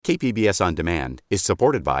KPBS On Demand is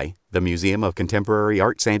supported by the Museum of Contemporary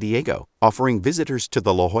Art San Diego, offering visitors to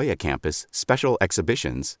the La Jolla campus special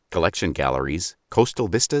exhibitions, collection galleries, coastal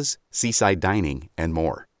vistas, seaside dining, and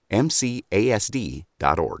more.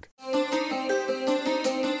 MCASD.org.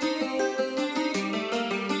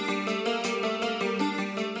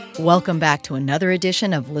 Welcome back to another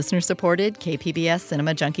edition of listener-supported KPBS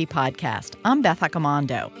Cinema Junkie podcast. I'm Beth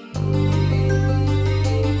Accomando.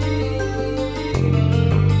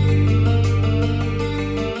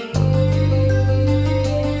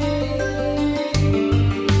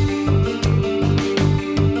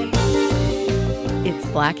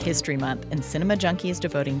 Black History Month, and Cinema Junkie is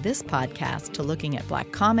devoting this podcast to looking at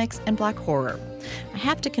Black comics and Black horror. I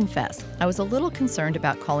have to confess, I was a little concerned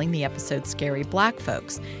about calling the episode Scary Black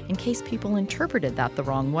Folks, in case people interpreted that the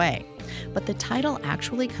wrong way. But the title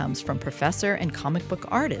actually comes from professor and comic book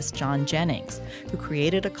artist John Jennings, who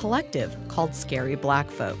created a collective called Scary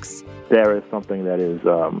Black Folks. There is something that is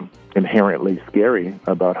inherently scary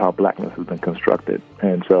about how blackness has been constructed,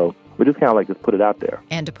 and so we just kind of just put it out there.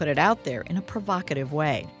 And to put it out there in a provocative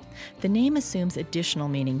way. The name assumes additional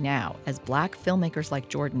meaning now, as Black filmmakers like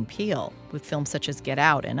Jordan Peele, with films such as Get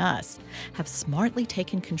Out and Us, have smartly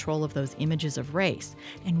taken control of those images of race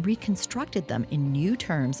and reconstructed them in new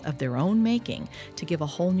terms of their own making to give a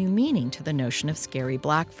whole new meaning to the notion of scary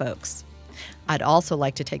Black folks. I'd also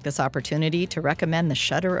like to take this opportunity to recommend the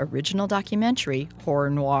Shudder original documentary, Horror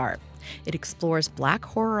Noir. It explores Black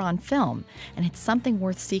horror on film, and it's something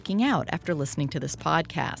worth seeking out after listening to this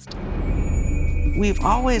podcast. We've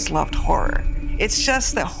always loved horror. It's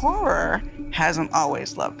just that horror hasn't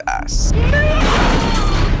always loved us.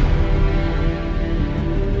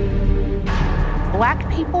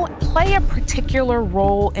 Black people play a particular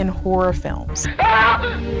role in horror films.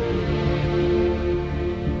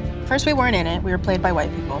 First, we weren't in it. We were played by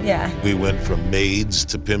white people. Yeah. We went from maids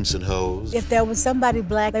to pimps and hoes. If there was somebody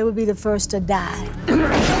black, they would be the first to die.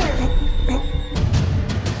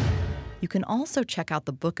 You can also check out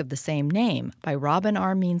the book of the same name by Robin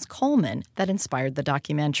R. Means Coleman that inspired the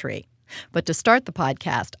documentary. But to start the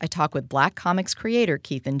podcast, I talk with Black comics creator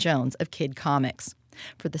Keithan Jones of Kid Comics.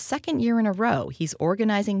 For the second year in a row, he's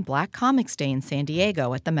organizing Black Comics Day in San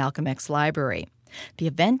Diego at the Malcolm X Library. The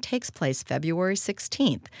event takes place February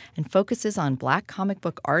 16th and focuses on Black comic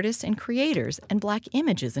book artists and creators and Black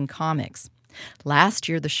images in comics. Last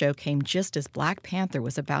year, the show came just as Black Panther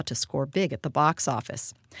was about to score big at the box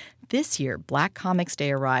office. This year, Black Comics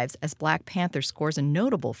Day arrives as Black Panther scores a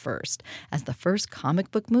notable first, as the first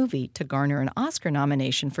comic book movie to garner an Oscar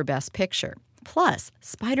nomination for Best Picture. Plus,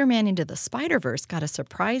 Spider-Man Into the Spider-Verse got a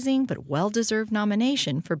surprising but well-deserved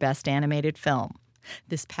nomination for Best Animated Film.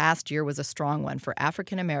 This past year was a strong one for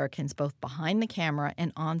African Americans both behind the camera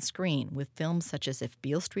and on screen, with films such as If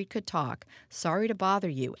Beale Street Could Talk, Sorry to Bother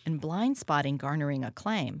You, and Blindspotting garnering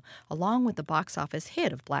acclaim, along with the box office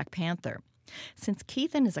hit of Black Panther. Since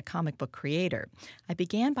Keithan is a comic book creator, I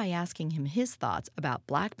began by asking him his thoughts about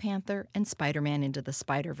Black Panther and Spider-Man Into the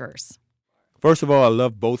Spider-Verse. First of all, I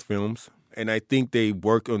love both films, and I think they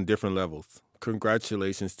work on different levels.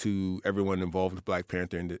 Congratulations to everyone involved with Black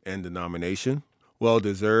Panther and the nomination.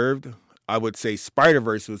 Well-deserved. I would say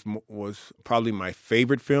Spider-Verse was probably my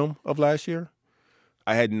favorite film of last year.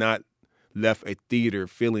 I had not left a theater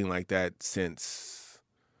feeling like that since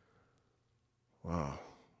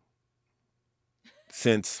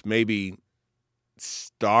maybe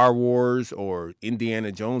Star Wars or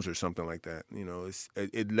Indiana Jones or something like that. You know,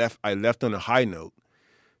 I left on a high note,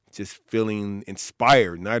 just feeling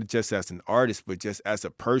inspired, not just as an artist, but just as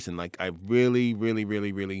a person. Like, I really, really,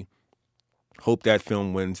 really, really hope that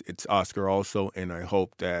film wins its Oscar also, and I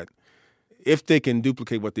hope that if they can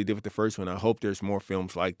duplicate what they did with the first one, I hope there's more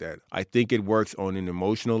films like that. I think it works on an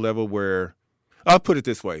emotional level where, I'll put it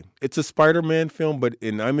this way, it's a Spider-Man film,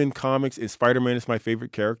 and I'm in comics, and Spider-Man is my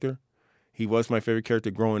favorite character. He was my favorite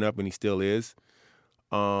character growing up, and he still is.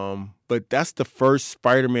 But that's the first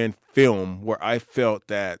Spider-Man film where I felt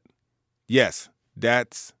that, yes,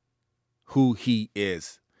 that's who he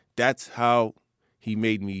is. That's how he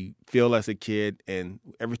made me feel as a kid, and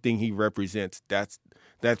everything he represents, that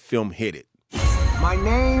film hit it. My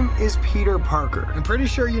name is Peter Parker. I'm pretty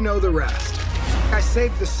sure you know the rest. I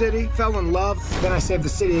saved the city, fell in love, then I saved the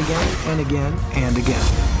city again and again and again.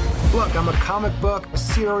 Look, I'm a comic book, a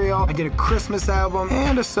cereal, I did a Christmas album,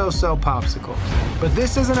 and a so-so popsicle. But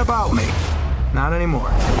this isn't about me. Not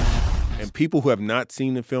anymore. And people who have not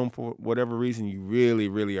seen the film for whatever reason, you really,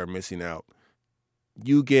 really are missing out.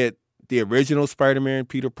 You get the original Spider-Man,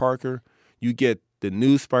 Peter Parker. You get the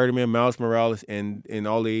new Spider-Man, Miles Morales, and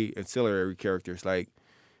all the ancillary characters. Like,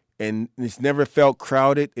 And it's never felt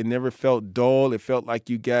crowded. It never felt dull. It felt like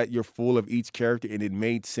you're full of each character, and it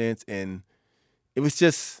made sense. And it was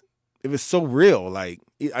so real. Like,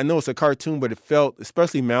 I know it's a cartoon, but it felt,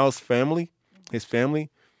 especially Miles' family, his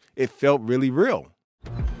family, it felt really real.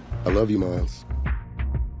 I love you, Miles.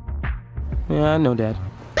 Yeah, I know, Dad.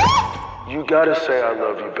 You gotta say I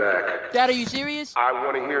love you back. Dad, are you serious? I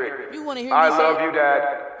want to hear it. You want to hear I me love say you, Dad.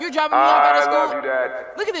 You're dropping me off at school? I love you, Dad.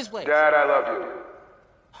 Look at this place. Dad, I love you.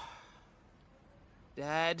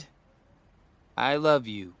 Dad, I love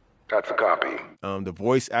you. That's a copy. The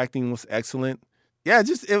voice acting was excellent. Yeah,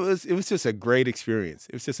 it was just a great experience.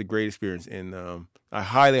 It was just a great experience, and I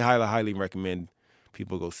highly recommend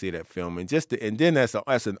people go see that film. And then as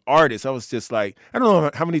an artist, I was just like, I don't know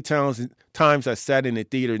how many times I sat in the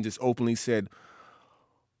theater and just openly said,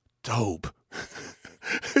 "Dope."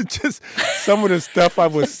 Just some of the stuff I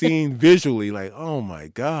was seeing visually, like, oh my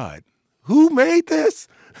God, who made this?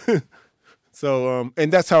 So,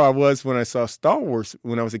 and that's how I was when I saw Star Wars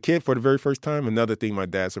when I was a kid for the very first time. Another thing my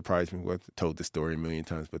dad surprised me with, told the story a million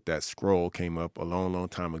times, but that scroll came up a long, long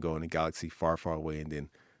time ago in a galaxy far, far away, and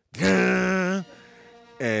then,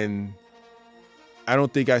 and I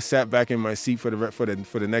don't think I sat back in my seat for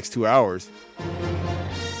the next 2 hours.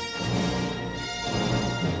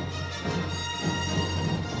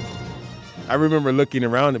 I remember looking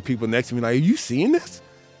around at people next to me like, "Are you seeing this?"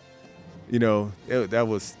 You know, that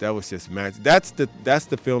was just magic. That's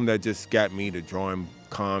the film that just got me to drawing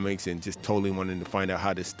comics and just totally wanting to find out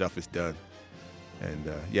how this stuff is done. And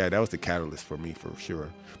yeah, that was the catalyst for me for sure.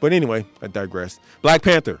 But anyway, I digress. Black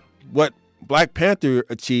Panther. What Black Panther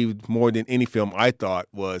achieved more than any film, I thought,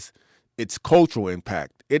 was its cultural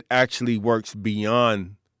impact. It actually works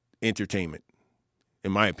beyond entertainment,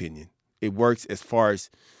 in my opinion. It works as far as,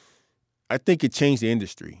 I think it changed the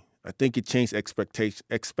industry. I think it changed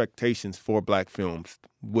expectations for black films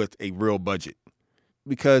with a real budget.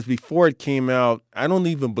 Because before it came out, I don't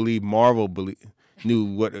even believe Marvel knew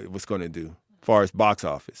what it was going to do as far as box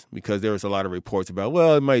office. Because there was a lot of reports about,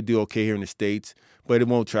 well, it might do okay here in the States, but it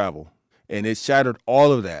won't travel. And it shattered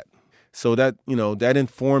all of that. So that, that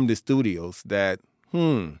informed the studios that,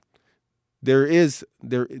 there is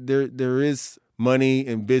money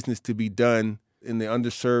and business to be done in the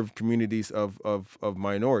underserved communities of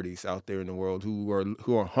minorities out there in the world who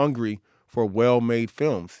are hungry for well-made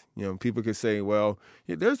films. People could say, well,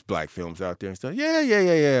 yeah, there's black films out there and stuff.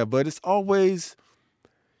 Yeah. But it's always,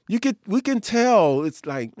 we can tell it's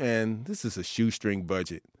like, man, this is a shoestring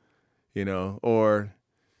budget, or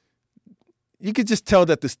you could just tell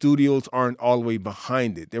that the studios aren't all the way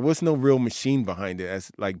behind it. There was no real machine behind it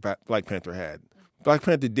as like Black Panther had. Black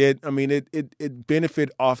Panther did. I mean, it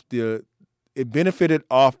benefited off the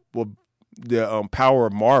power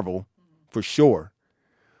of Marvel, for sure.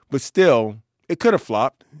 But still, it could have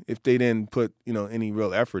flopped if they didn't put any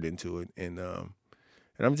real effort into it. And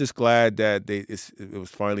I'm just glad that it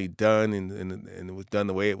was finally done and it was done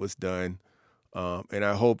the way it was done. And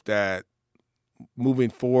I hope that moving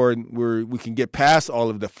forward, we can get past all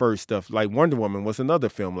of the first stuff. Like Wonder Woman was another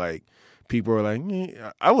film. Like people were like,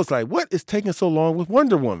 I was like, what is taking so long with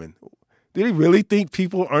Wonder Woman? Did he really think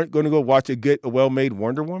people aren't going to go watch a well-made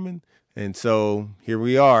Wonder Woman? And so here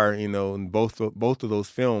we are, and both of those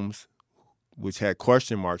films, which had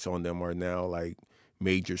question marks on them, are now like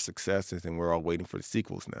major successes, and we're all waiting for the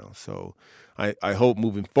sequels now. So I hope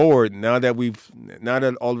moving forward, now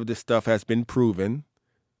that all of this stuff has been proven,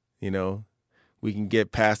 we can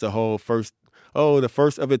get past the whole the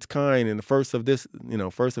first of its kind and the first of this,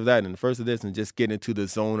 first of that and the first of this, and just get into the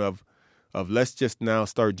zone of let's just now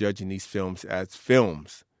start judging these films,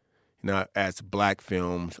 not as black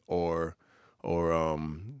films or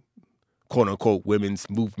quote unquote women's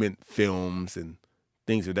movement films and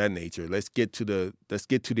things of that nature. Let's get to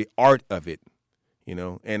the art of it,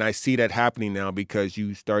 And I see that happening now because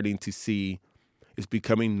you starting to see it's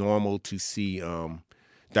becoming normal to see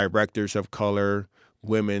directors of color,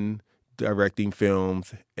 women directing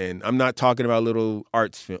films, and I'm not talking about little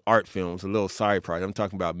art films, a little side project. I'm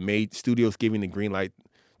talking about studios giving the green light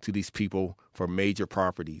to these people for major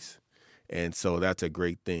properties, and so that's a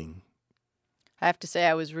great thing. I have to say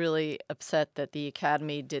I was really upset that the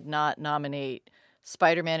Academy did not nominate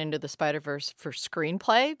Spider-Man Into the Spider-Verse for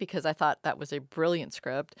screenplay because I thought that was a brilliant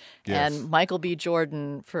script. Yes. And Michael B.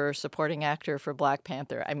 Jordan for supporting actor for Black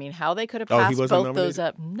Panther. I mean, how they could have passed both nominated? Those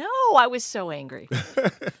up. No, I was so angry.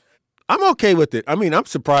 I'm okay with it. I mean, I'm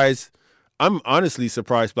surprised. I'm honestly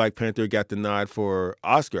surprised Black Panther got the nod for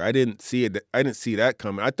Oscar. I didn't see it. I didn't see that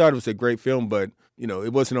coming. I thought it was a great film, but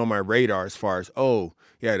it wasn't on my radar as far as, oh,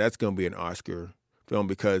 yeah, that's going to be an Oscar film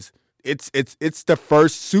because it's the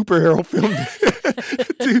first superhero film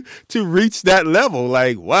to reach that level.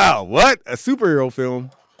 Like, wow, what a superhero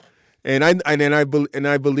film! And I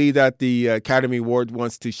believe that the Academy Award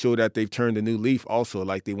wants to show that they've turned a new leaf. Also,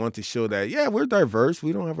 like they want to show that we're diverse.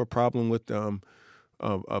 We don't have a problem with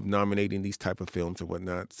of nominating these type of films and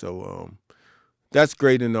whatnot. So that's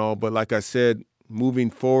great and all. But like I said, moving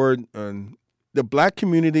forward, the Black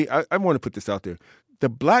community, I want to put this out there. The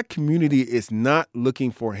Black community is not looking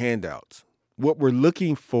for handouts. What we're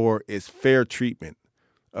looking for is fair treatment,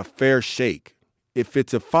 a fair shake. If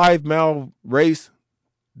it's a 5-mile race,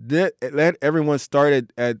 let everyone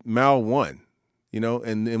start at mile 1,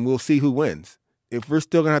 and we'll see who wins. If we're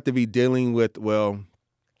still going to have to be dealing with,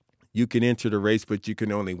 you can enter the race, but you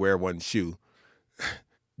can only wear one shoe.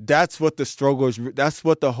 That's what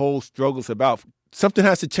the whole struggle's about. Something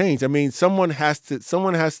has to change. I mean, someone has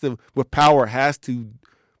to, with power, has to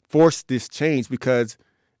force this change, because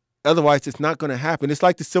otherwise it's not going to happen. It's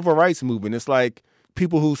like the civil rights movement. It's like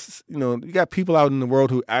people who, you got people out in the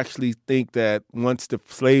world who actually think that once the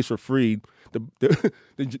slaves were freed,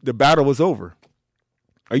 the battle was over.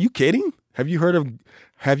 Are you kidding? Have you heard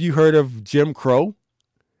of Jim Crow?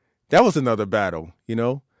 That was another battle,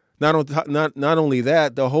 Not only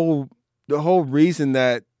that, the whole reason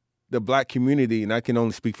that the Black community, and I can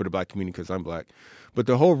only speak for the Black community because I'm Black, but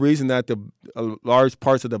the whole reason that the large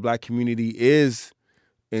parts of the Black community is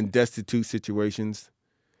in destitute situations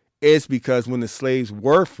is because when the slaves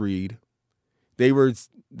were freed, they were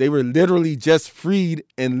literally just freed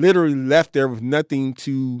and literally left there with nothing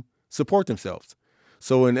to support themselves.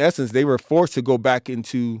 So in essence, they were forced to go back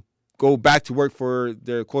to work for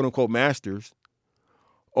their quote unquote masters,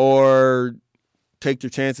 or take their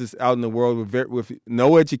chances out in the world with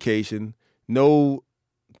no education, no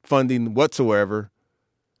funding whatsoever.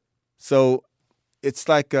 So it's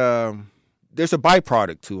like there's a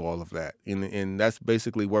byproduct to all of that, and that's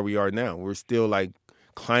basically where we are now. We're still like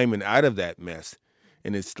climbing out of that mess,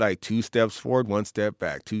 and it's like 2 steps forward, 1 step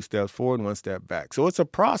back, 2 steps forward, 1 step back. So it's a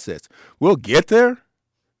process. We'll get there,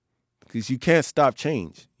 because you can't stop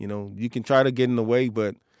change. You can try to get in the way,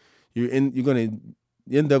 but you're going to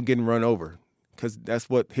end up getting run over, because that's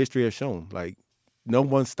what history has shown. Like, no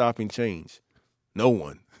one's stopping change. No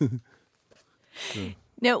one.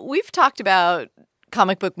 Now, we've talked about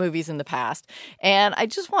comic book movies in the past, and I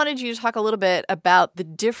just wanted you to talk a little bit about the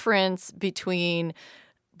difference between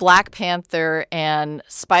Black Panther and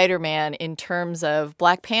Spider-Man in terms of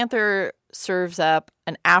Black Panther serves up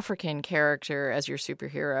an African character as your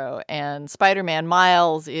superhero, and Spider-Man,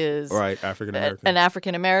 Miles, is African-American. An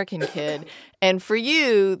African-American kid. And for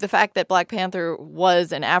you, the fact that Black Panther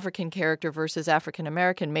was an African character versus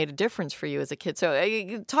African-American made a difference for you as a kid.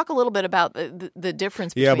 So talk a little bit about the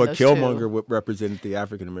difference between those two. Yeah, but Killmonger represented the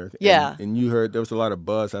African-American. Yeah. And you heard there was a lot of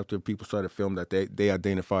buzz after people started filming that they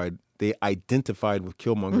identified with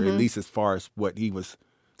Killmonger, at least as far as what he was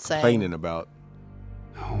complaining about.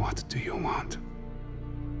 Now, what do you want?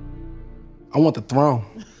 I want the throne.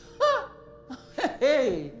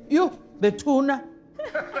 Hey, you, Betuna.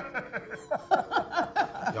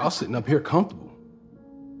 Y'all sitting up here comfortable.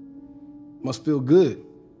 Must feel good.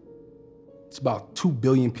 It's about 2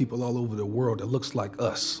 billion people all over the world that looks like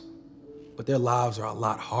us, but their lives are a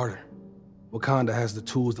lot harder. Wakanda has the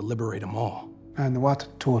tools to liberate them all. And what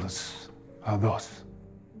tools are those?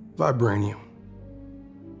 Vibranium.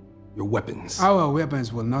 Your weapons. Our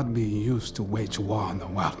weapons will not be used to wage war on the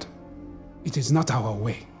world. It is not our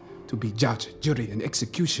way to be judge, jury, and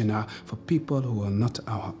executioner for people who are not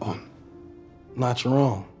our own. Not your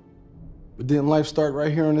own. But didn't life start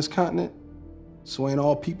right here on this continent? So ain't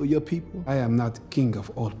all people your people? I am not king of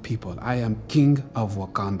all people. I am king of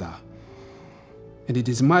Wakanda. And it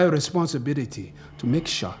is my responsibility to make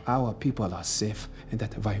sure our people are safe and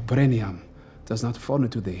that vibranium does not fall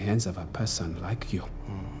into the hands of a person like you.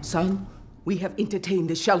 Son, we have entertained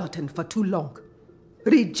the charlatan for too long.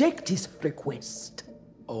 Reject his request.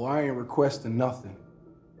 Oh, I ain't requesting nothing.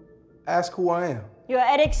 Ask who I am. You're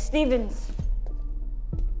Eric Stevens,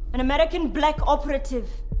 an American black operative,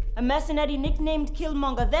 a mercenary nicknamed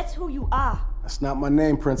Killmonger. That's who you are. That's not my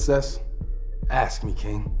name, princess. Ask me,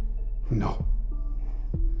 king. No.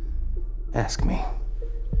 Ask me.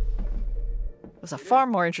 Was a far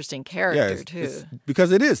more interesting character, too.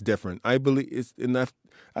 Because it is different. I believe it's enough.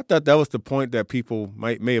 I thought that was the point that people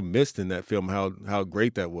may have missed in that film, how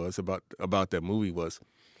great that was about that movie was.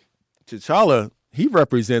 T'Challa, he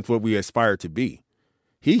represents what we aspire to be.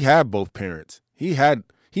 He had both parents. He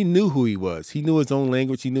knew who he was. He knew his own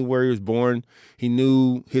language. He knew where he was born. He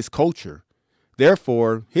knew his culture.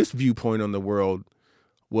 Therefore, his viewpoint on the world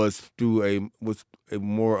was through a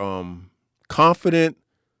more confident,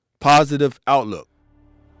 positive outlook.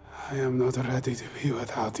 I am not ready to be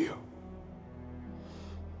without you.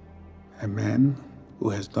 A man who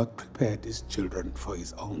has not prepared his children for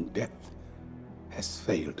his own death has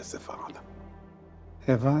failed as a father.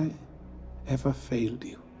 Have I ever failed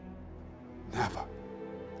you? Never.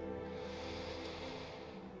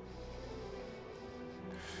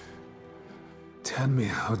 Tell me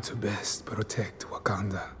how to best protect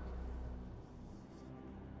Wakanda.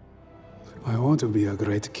 I want to be a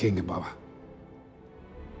great king, Baba.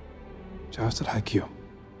 Just like you.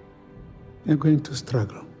 You're going to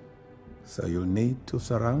struggle. So you'll need to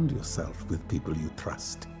surround yourself with people you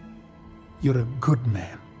trust. You're a good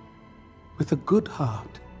man, with a good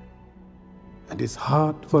heart. And it's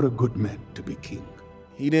hard for a good man to be king.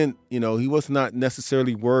 He didn't, he was not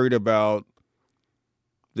necessarily worried about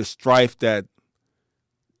the strife that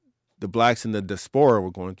the blacks in the diaspora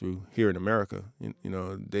were going through here in America.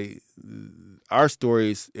 Our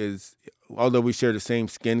stories is, although we share the same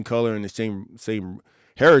skin color and the same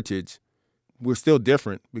heritage, we're still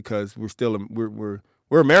different because we're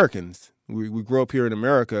Americans. We grew up here in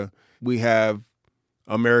America. We have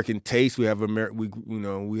American taste. We have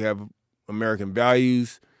we have American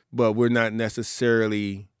values, but we're not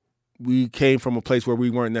necessarily. We came from a place where we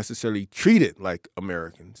weren't necessarily treated like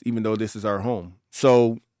Americans, even though this is our home.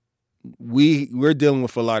 So we're dealing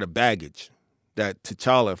with a lot of baggage that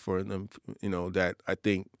T'Challa for them, that I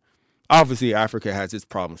think obviously Africa has its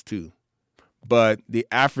problems too. But the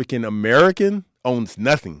African American owns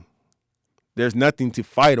nothing. There's nothing to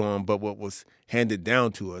fight on but what was handed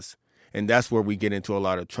down to us. And that's where we get into a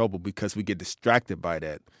lot of trouble because we get distracted by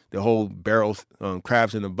that. The whole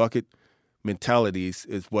crabs in the bucket mentality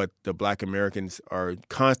is what the Black Americans are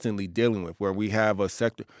constantly dealing with, where we have a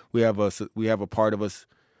sector, we have a part of us,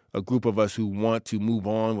 a group of us who want to move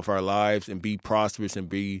on with our lives and be prosperous and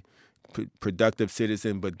be productive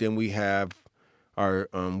citizen, but then we have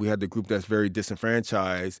the group that's very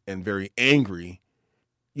disenfranchised and very angry.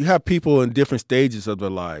 You have people in different stages of their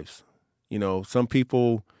lives. Some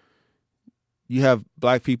people, you have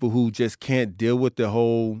Black people who just can't deal with the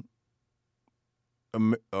whole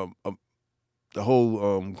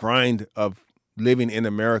grind of living in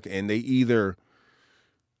America, and they either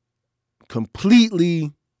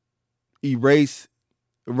completely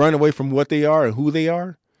run away from what they are and who they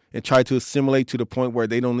are, and try to assimilate to the point where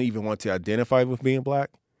they don't even want to identify with being Black,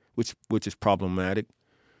 which is problematic.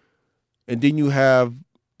 And then you have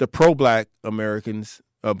the pro-Black Americans,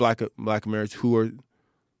 Black Americans, who are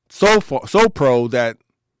so pro that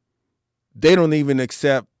they don't even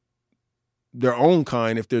accept their own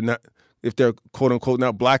kind if they're quote unquote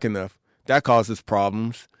not Black enough. That causes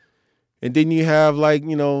problems. And then you have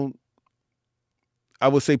I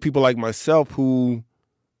would say people like myself who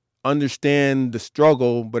understand the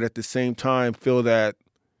struggle, but at the same time feel that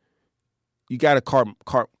you got to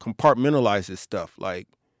compartmentalize this stuff. Like,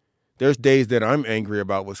 there's days that I'm angry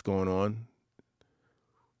about what's going on,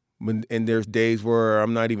 and there's days where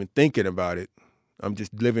I'm not even thinking about it. I'm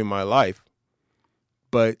just living my life.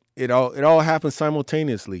 But it all happens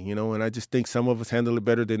simultaneously, and I just think some of us handle it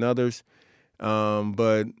better than others.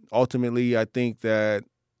 But ultimately, I think that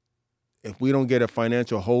if we don't get a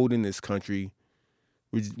financial hold in this country,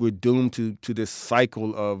 we're doomed to this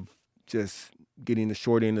cycle of just getting the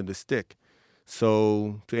short end of the stick.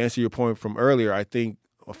 So to answer your point from earlier, I think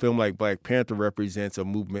a film like Black Panther represents a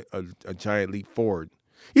movement, a giant leap forward.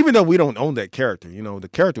 Even though we don't own that character, the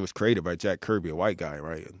character was created by Jack Kirby, a white guy,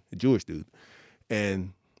 right, a Jewish dude,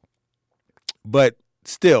 but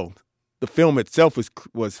still, the film itself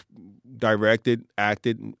was directed,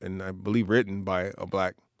 acted, and I believe written by a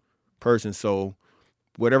Black person. So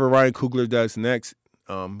whatever Ryan Coogler does next,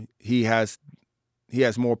 he has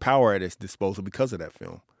more power at his disposal because of that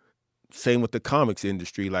film. Same with the comics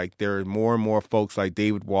industry. Like, there are more and more folks like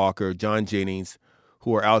David Walker, John Jennings,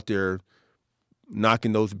 who are out there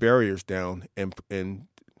knocking those barriers down and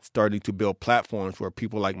starting to build platforms where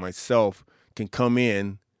people like myself can come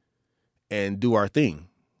in and do our thing,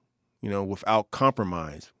 without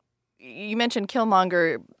compromise. You mentioned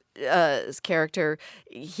Killmonger's character.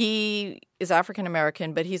 He is African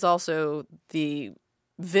American, but he's also the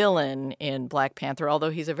villain in Black Panther,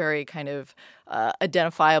 although he's a very kind of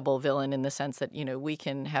identifiable villain in the sense that, we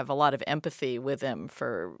can have a lot of empathy with him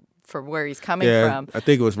for where he's coming from. I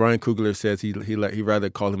think it was Ryan Coogler says he rather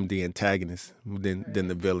call him the antagonist than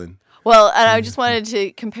the villain. Well, and I just wanted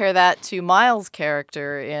to compare that to Miles'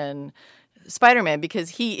 character in Spider-Man, because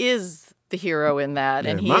he is the hero in that.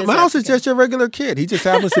 Yeah, and Miles is just a regular kid. He just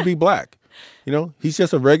happens to be Black. He's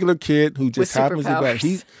just a regular kid who just happens to be Black.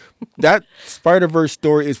 That Spider-Verse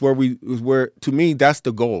story is where to me, that's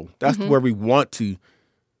the goal. That's where we want to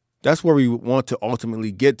that's where we want to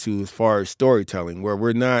ultimately get to as far as storytelling, where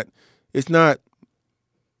it's not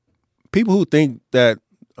people who think that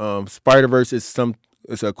Spider-Verse is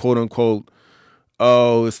a quote unquote,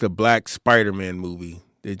 oh, it's the Black Spider-Man movie.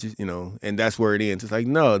 They just, and that's where it ends. It's like,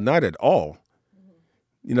 no, not at all.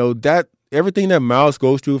 That everything that Miles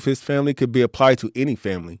goes through with his family could be applied to any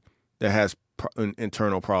family that has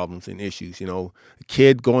internal problems and issues. A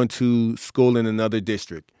kid going to school in another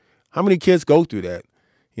district. How many kids go through that?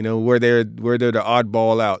 Where they're the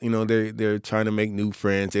oddball out. They're trying to make new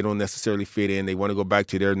friends. They don't necessarily fit in. They want to go back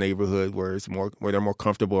to their neighborhood where they're more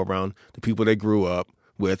comfortable around the people they grew up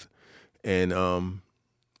with, and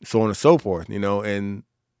so on and so forth. And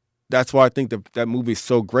that's why I think that movie is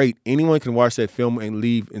so great. Anyone can watch that film and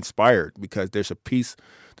leave inspired, because there's a piece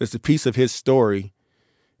of his story,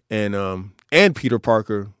 and Peter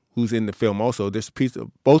Parker, who's in the film also. There's a piece of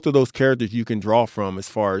both of those characters you can draw from as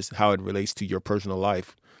far as how it relates to your personal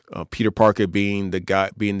life. Peter Parker being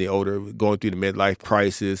the older, going through the midlife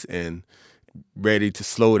crisis and ready to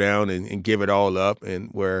slow down and give it all up, and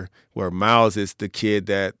where Miles is the kid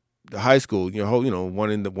that the high school,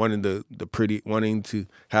 wanting to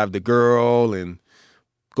have the girl and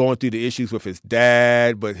going through the issues with his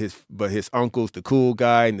dad, but his uncle's the cool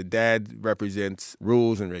guy, and the dad represents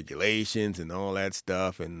rules and regulations and all that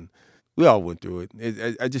stuff, and we all went through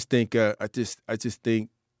it. I just think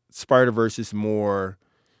Spider-Verse is more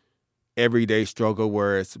everyday struggle,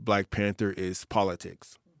 whereas Black Panther is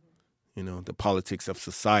politics. The politics of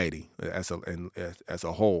society as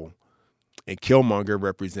a whole. And Killmonger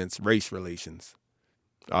represents race relations.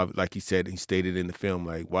 Like he stated in the film,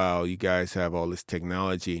 like, wow, you guys have all this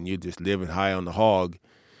technology and you're just living high on the hog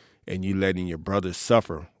and you letting your brothers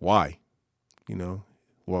suffer. Why? Well,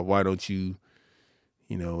 why don't you,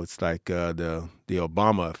 it's like the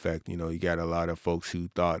Obama effect. You got a lot of folks who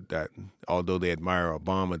thought that although they admire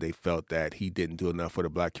Obama, they felt that he didn't do enough for the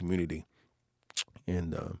Black community.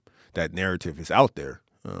 And that narrative is out there.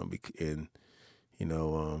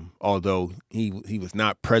 Although he was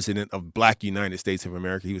not president of Black United States of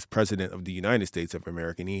America, he was president of the United States of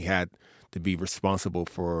America, and he had to be responsible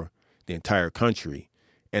for the entire country.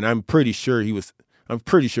 And I'm pretty sure he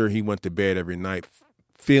went to bed every night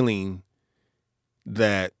feeling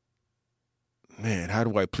that, man, how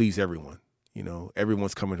do I please everyone?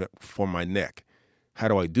 Everyone's coming up for my neck. How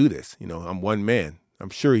do I do this? I'm one man.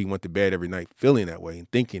 I'm sure he went to bed every night feeling that way and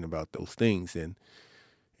thinking about those things. And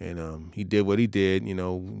he did what he did,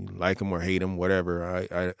 like him or hate him, whatever.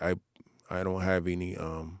 I don't have any.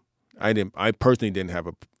 I personally didn't have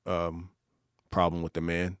a problem with the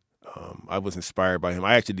man. I was inspired by him.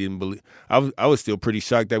 I actually didn't believe. I was still pretty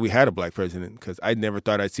shocked that we had a Black president, because I never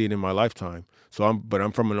thought I'd see it in my lifetime. But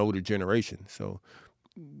I'm from an older generation. So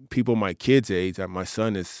people my kids' age, my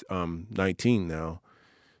son is 19 now,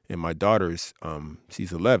 and my daughter's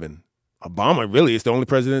she's 11. Obama really is the only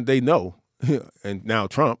president they know. And now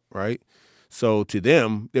Trump, right? So to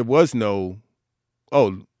them, there was no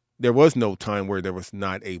time where there was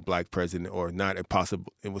not a Black president or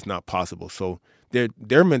it was not possible. So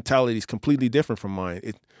their mentality is completely different from mine.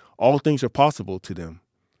 All things are possible to them.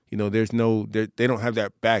 They don't have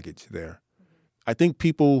that baggage there. I think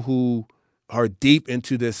people who are deep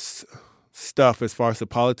into this stuff as far as the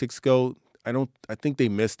politics go, I think they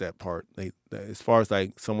miss that part. As far as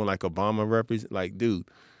like someone like Obama represents, like, dude,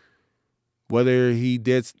 whether he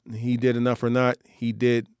did enough or not, he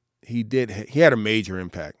had a major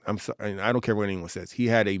impact. I'm sorry, I don't care what anyone says. He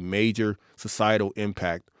had a major societal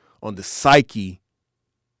impact on the psyche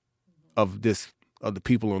of the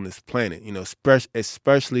people on this planet,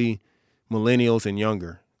 especially millennials and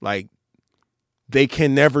younger. Like, they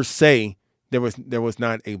can never say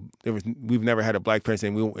we've never had a Black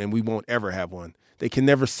president and we won't ever have one. They can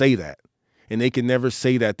never say that. And they can never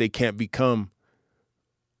say that they can't become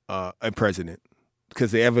a president,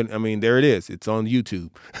 because there it is. It's on YouTube.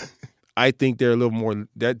 I think they're a little more,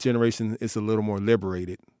 that generation is a little more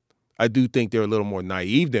liberated. I do think they're a little more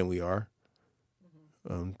naive than we are.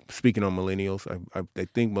 Speaking on millennials, I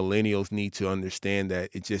think millennials need to understand that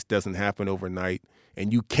it just doesn't happen overnight,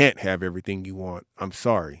 and you can't have everything you want. I'm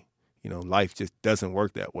sorry. Life just doesn't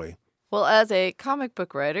work that way. Well, as a comic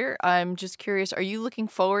book writer, I'm just curious, are you looking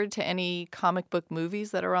forward to any comic book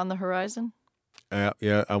movies that are on the horizon?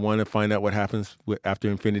 Yeah, I want to find out what happens after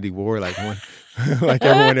Infinity War. Like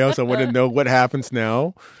everyone else, I want to know what happens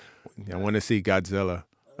now. I want to see Godzilla.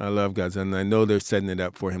 I love Godzilla, and I know they're setting it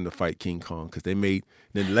up for him to fight King Kong, because they made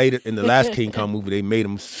in the last King Kong movie, they made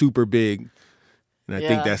him super big, and I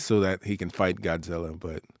think that's so that he can fight Godzilla.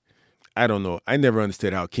 But I don't know. I never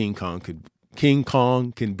understood how King Kong can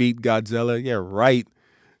beat Godzilla. Yeah, right.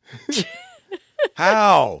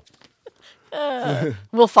 How?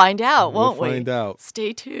 We'll find out, won't we? We'll find out.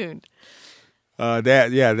 Stay tuned.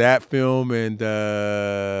 That film and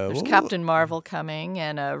there's Captain Marvel coming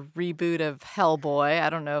and a reboot of Hellboy. I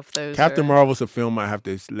don't know if those Captain Marvel's a film I have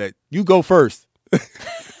to let you go first.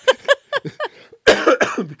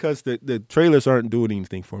 Because the trailers aren't doing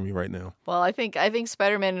anything for me right now. Well, I think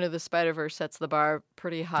Spider-Man Into the Spider-Verse sets the bar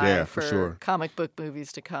pretty high for sure. comic book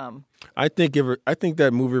movies to come. I think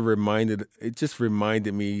that movie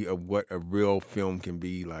reminded me of what a real film can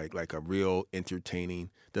be like a real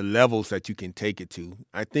entertaining, the levels that you can take it to.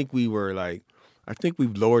 I think we've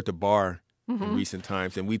lowered the bar in recent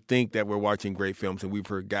times, and we think that we're watching great films, and we've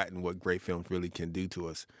forgotten what great films really can do to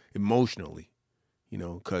us emotionally.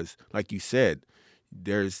 Because like you said,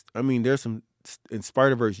 there's some in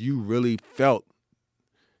Spider-Verse you really felt.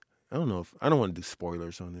 I don't want to do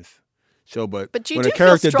spoilers on this show, but you when do a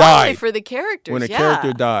character feel strongly died, for the characters. When a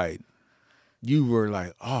character died, you were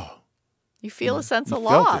like, oh. You feel a sense of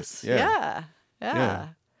felt loss. it. Yeah.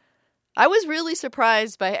 I was really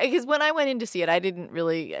surprised because when I went in to see it, I hadn't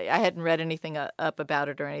read anything up about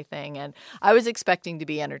it or anything. And I was expecting to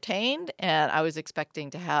be entertained and I was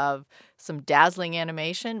expecting to have some dazzling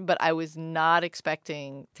animation, but I was not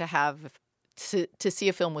expecting to see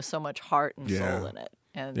a film with so much heart and soul in it.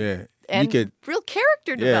 And real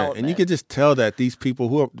character development. And you could just tell that these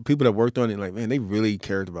people that worked on it, like, man, they really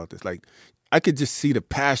cared about this. Like, I could just see the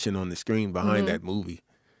passion on the screen behind that movie.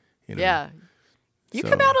 Yeah. You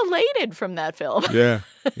come out elated from that film. Yeah.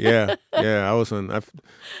 I was on.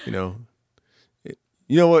 You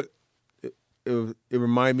know what? It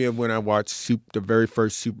reminded me of when I watched the very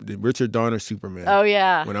first the Richard Donner Superman. Oh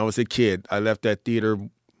yeah. When I was a kid, I left that theater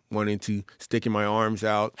wanting to sticking my arms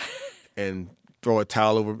out and throw a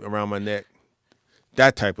towel around my neck.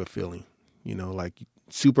 That type of feeling, like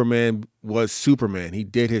Superman was Superman. He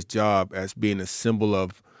did his job as being a symbol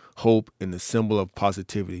of hope and a symbol of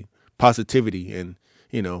positivity, and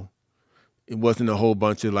it wasn't a whole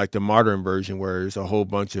bunch of like the modern version where there's a whole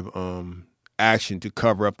bunch of action to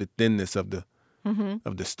cover up the thinness of the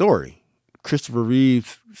story. Christopher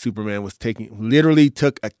Reeve's Superman literally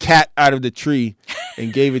took a cat out of the tree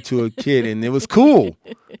and gave it to a kid, and it was cool,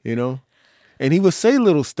 And he would say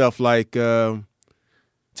little stuff like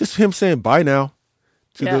just him saying bye now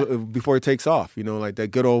before he takes off, like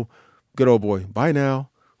that good old boy, bye now,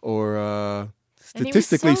 or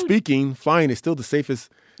statistically speaking, flying is still the safest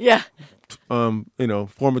form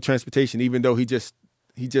of transportation, even though he just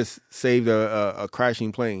saved a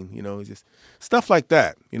crashing plane, just stuff like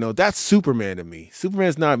that. That's Superman to me.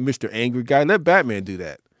 Superman's not Mr. Angry Guy. Let Batman do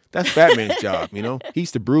that. That's Batman's job,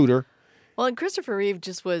 He's the brooder. Well, and Christopher Reeve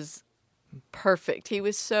just was perfect. He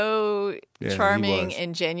was so charming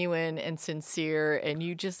and genuine and sincere, and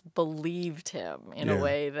you just believed him in a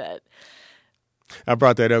way that... I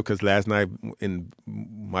brought that up because last night in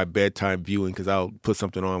my bedtime viewing, because I'll put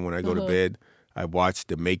something on when I go to bed, I watched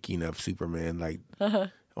the making of Superman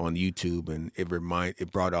on YouTube, and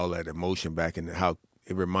it brought all that emotion back, and how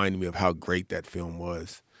it reminded me of how great that film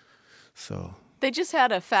was. So they just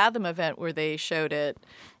had a Fathom event where they showed it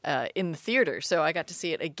in the theater, so I got to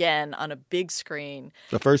see it again on a big screen.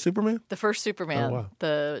 The first Superman? The first Superman, oh, wow.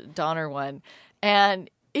 The Donner one, and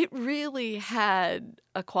it really had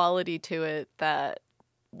a quality to it that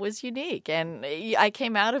was unique, and I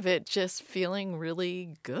came out of it just feeling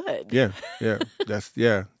really good. Yeah,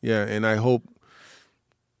 and I hope,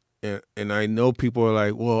 and I know people are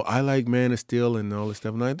like, well, I like Man of Steel and all this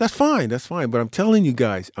stuff. And that's fine, but I'm telling you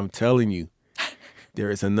guys, there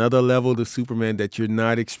is another level to Superman that you're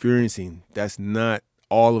not experiencing. That's not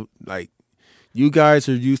all you guys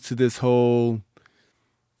are used to this whole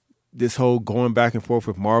going back and forth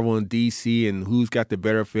with Marvel and DC and who's got the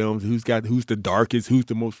better films, who's the darkest, who's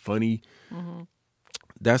the most funny. Mm-hmm.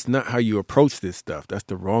 That's not how you approach this stuff. That's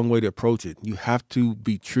the wrong way to approach it. You have to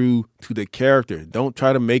be true to the character. Don't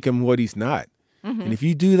try to make him what he's not. Mm-hmm. And if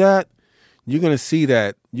you do that, you're going to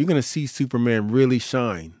see Superman really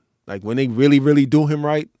shine. Like when they really, really do him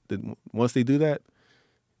right, once they do that,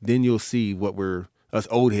 then you'll see what us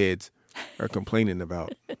old heads are complaining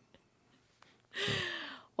about.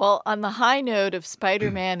 Well, on the high note of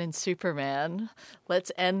Spider-Man and Superman,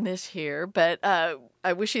 let's end this here. But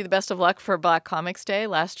I wish you the best of luck for Black Comics Day.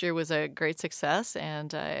 Last year was a great success,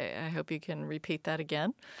 and I hope you can repeat that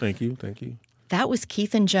again. Thank you. That was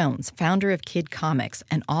Keithan Jones, founder of Kid Comics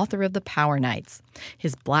and author of the Power Knights.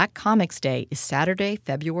 His Black Comics Day is Saturday,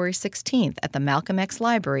 February 16th at the Malcolm X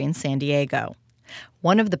Library in San Diego.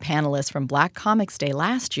 One of the panelists from Black Comics Day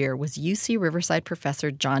last year was UC Riverside professor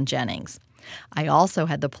John Jennings. I also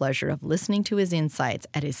had the pleasure of listening to his insights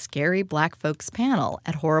at his Scary Black Folks panel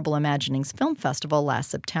at Horrible Imaginings Film Festival last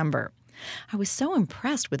September. I was so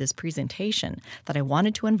impressed with his presentation that I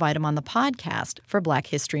wanted to invite him on the podcast for Black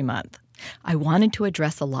History Month. I wanted to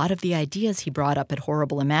address a lot of the ideas he brought up at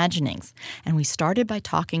Horrible Imaginings, and we started by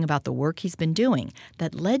talking about the work he's been doing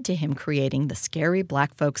that led to him creating the Scary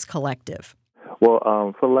Black Folks Collective. Well,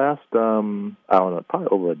 for the last, I don't know, probably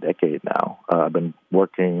over a decade now, I've been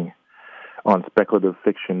working on speculative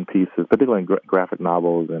fiction pieces, particularly in graphic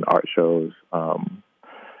novels and art shows,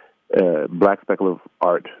 black speculative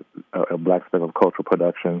art, black speculative cultural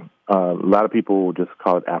production. A lot of people just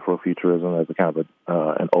call it Afrofuturism as a kind of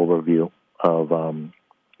an overview of,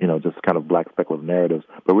 just kind of black speculative narratives.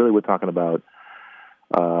 But really we're talking about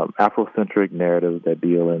Afrocentric narratives that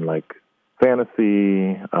deal in like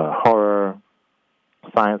fantasy, horror,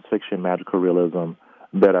 science fiction, magical realism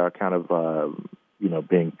that are kind of,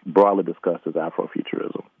 being broadly discussed as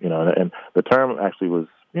Afrofuturism. And the term actually was,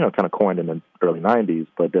 kind of coined in the early 90s,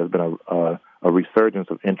 but there's been a resurgence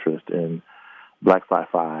of interest in black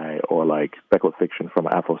sci-fi or like speculative fiction from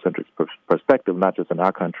an Afrocentric perspective, not just in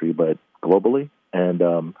our country, but globally. And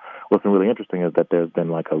what's been really interesting is that there's been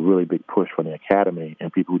like a really big push from the Academy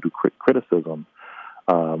and people who do criticism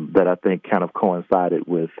that I think kind of coincided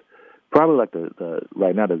with probably like the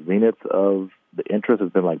right now the zenith of the interest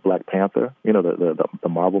has been like Black Panther. The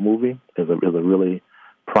Marvel movie is a really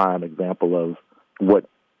prime example of what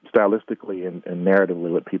stylistically and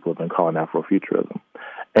narratively what people have been calling Afrofuturism.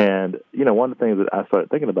 And, one of the things that I started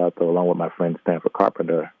thinking about, though, along with my friend Stanford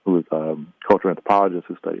Carpenter, who is a cultural anthropologist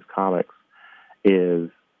who studies comics, is,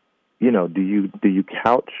 do you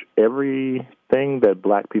couch everything that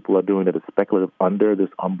black people are doing that is speculative under this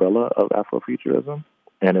umbrella of Afrofuturism?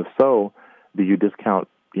 And if so, do you discount,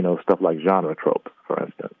 stuff like genre tropes, for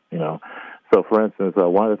instance, So, for instance,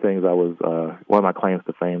 one of the things one of my claims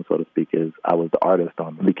to fame, so to speak, is I was the artist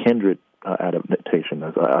on the Kindred adaptation,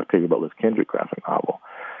 as Octavia Butler's Kindred graphic novel.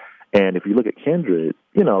 And if you look at Kindred,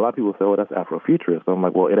 a lot of people say, oh, that's Afrofuturist. But I'm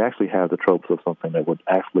like, well, it actually has the tropes of something that would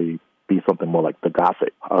actually be something more like the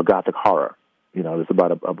Gothic horror. It's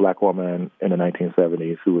about a black woman in the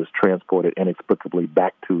 1970s who was transported inexplicably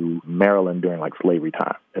back to Maryland during like slavery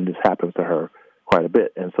time. And this happens to her quite a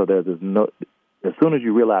bit. And so there's as soon as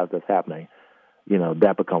you realize that's happening,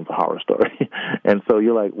 that becomes a horror story. And so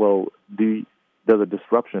you're like, well, there's a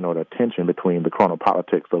disruption or a tension between the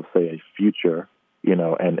chronopolitics of, say, a future,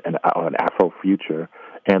 and an Afro future,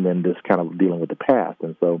 and then this kind of dealing with the past.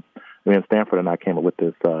 And so me and Stanford and I came up with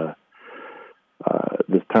this term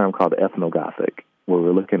called ethnogothic, where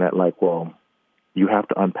we're looking at like, well, you have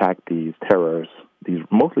to unpack these terrors, these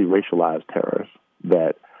mostly racialized terrors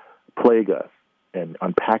that plague us, and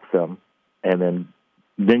unpack them, and then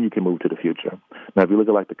you can move to the future. Now, if you look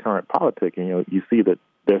at like the current politic, you see that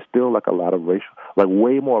there's still like a lot of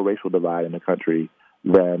way more racial divide in the country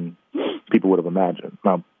than people would have imagined.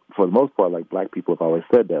 Now, for the most part, like black people have always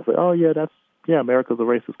said that. Say, oh yeah, America's a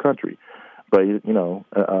racist country, but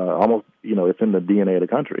almost it's in the DNA of the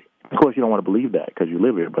country. Of course, you don't want to believe that because you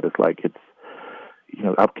live here, but it's like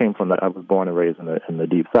I was born and raised in the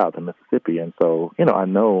deep South in Mississippi, and so I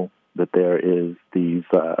know that there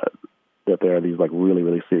are these like really,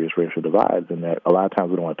 really serious racial divides, and that a lot of times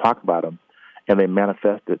we don't want to talk about them, and it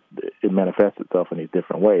manifests itself in these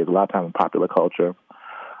different ways, a lot of times in popular culture.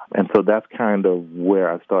 And so that's kind of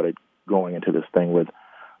where I started going into this thing with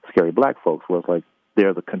Scary Black Folks, where it's like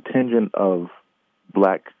there's a contingent of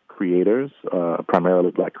black creators,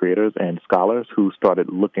 primarily black creators and scholars, who started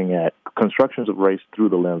looking at constructions of race through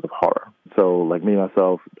the lens of horror. So like me,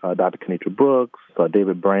 myself, Dr. Kenitra Brooks,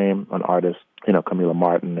 David Brame, an artist, Camila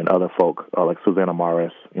Martin, and other folk like Susanna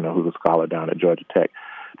Morris, who's a scholar down at Georgia Tech,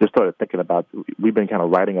 just started thinking about, we've been kind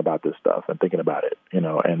of writing about this stuff and thinking about it,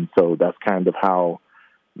 and so that's kind of how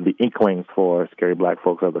the inklings for Scary Black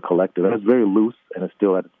Folks as a collective, and it's very loose and it's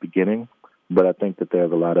still at its beginning, but I think that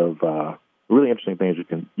there's a lot of really interesting things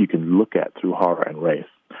you can look at through horror and race.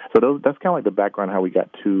 So that's kind of like the background how we got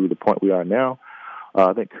to the point we are now.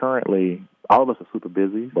 I think currently all of us are super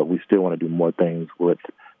busy, but we still want to do more things with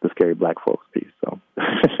the Scary Black Folks piece. So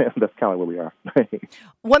that's kind of where we are.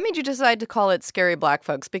 What made you decide to call it Scary Black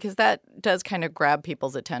Folks? Because that does kind of grab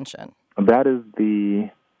people's attention. That is the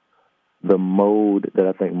mode that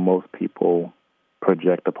I think most people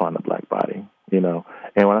project upon the black body,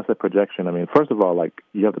 And when I say projection, I mean, first of all, like,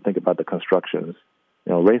 you have to think about the constructions.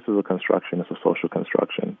 Race is a construction. It's a social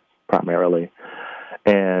construction, primarily.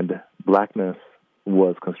 And blackness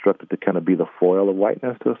was constructed to kind of be the foil of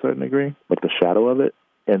whiteness to a certain degree, like the shadow of it.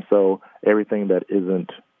 And so everything that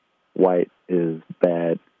isn't white is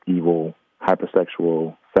bad, evil,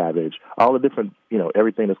 hypersexual, savage. All the different,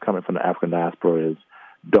 everything that's coming from the African diaspora is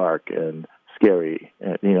dark and scary,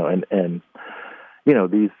 and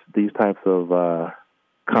these types of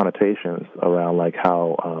connotations around like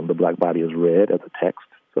how the black body is read as a text,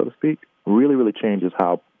 so to speak, really, really changes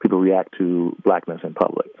how people react to blackness in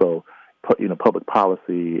public. So, public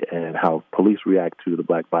policy and how police react to the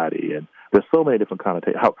black body, and there's so many different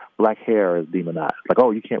connotations. How black hair is demonized, like,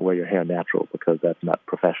 oh, you can't wear your hair natural because that's not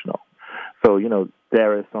professional. So,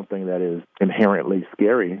 there is something that is inherently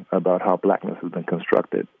scary about how blackness has been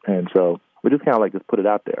constructed, and so we just kind of like just put it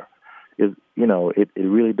out there. It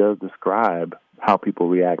really does describe how people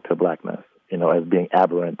react to blackness, as being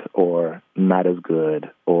aberrant or not as good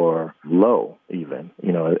or low even,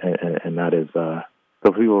 and not as,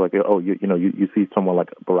 so people are like, oh, you see someone like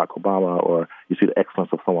Barack Obama, or you see the excellence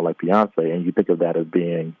of someone like Beyonce, and you think of that as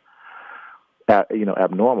being,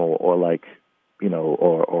 abnormal or like,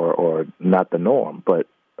 or not the norm. But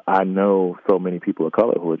I know so many people of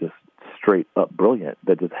color who are just straight up brilliant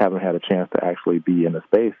that just haven't had a chance to actually be in the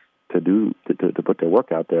space to put their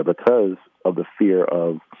work out there because of the fear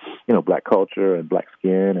of, black culture and black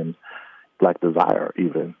skin and black desire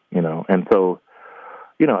even, And so,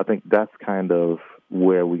 I think that's kind of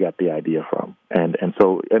where we got the idea from. And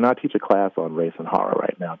I teach a class on race and horror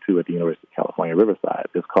right now, too, at the University of California, Riverside.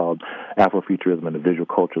 It's called Afrofuturism and the Visual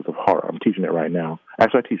Cultures of Horror. I'm teaching it right now.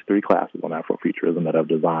 Actually, I teach 3 classes on Afrofuturism that I've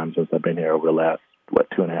designed since I've been here over the last,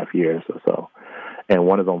 2.5 years or so. And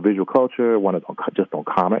one is on visual culture, one is just on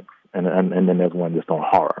comics, and then there's one just on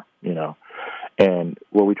horror, And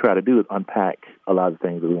what we try to do is unpack a lot of the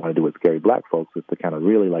things that we want to do with scary black folks, is to kind of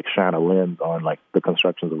really like shine a lens on like the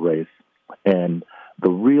constructions of race and the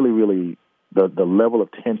really, really the level of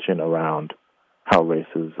tension around how race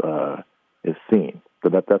is seen. So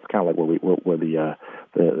that's kind of like where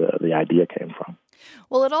the idea came from.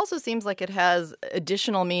 Well, it also seems like it has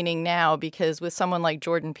additional meaning now because with someone like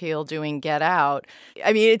Jordan Peele doing Get Out,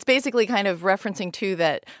 I mean, it's basically kind of referencing, too,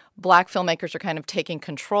 that black filmmakers are kind of taking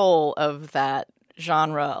control of that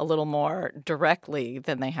genre a little more directly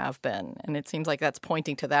than they have been. And it seems like that's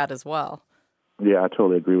pointing to that as well. Yeah, I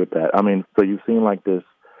totally agree with that. I mean, so you've seen like this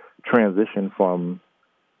transition from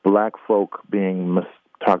black folk being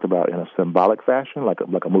talked about in a symbolic fashion, like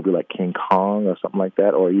a movie like King Kong or something like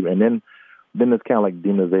that, or even, and then there's kind of like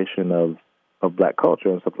demonization of black culture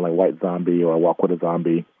and something like White Zombie or Walk with a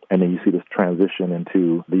Zombie. And then you see this transition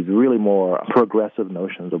into these really more progressive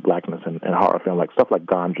notions of blackness in horror film, like stuff like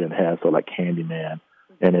Ganja and Hess or like Candyman.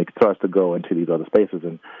 And it starts to go into these other spaces.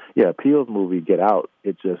 And yeah, Peele's movie Get Out,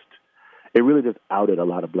 it really just outed a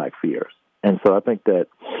lot of black fears. And so I think that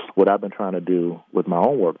what I've been trying to do with my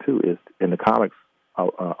own work too is in the comics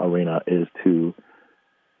arena is to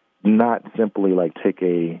not simply like take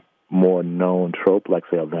a more known trope, like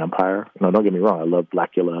say a vampire. Don't get me wrong, I love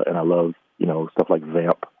Blackula and I love, stuff like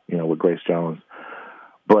Vamp, with Grace Jones.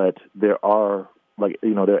 But there are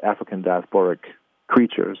there are African diasporic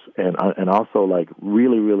creatures and also like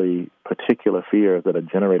really, really particular fears that are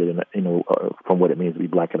generated from what it means to be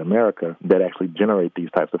black in America that actually generate these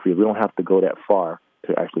types of fears. We don't have to go that far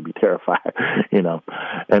to actually be terrified,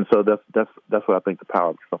 And so that's what I think the power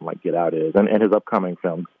of something like Get Out is. And his upcoming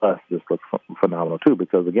film, Us, just looks phenomenal too,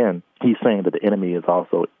 because again, he's saying that the enemy is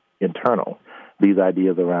also internal. These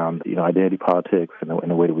ideas around, identity politics and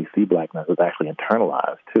the way that we see blackness is actually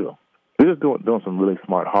internalized too. We're just doing some really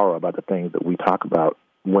smart horror about the things that we talk about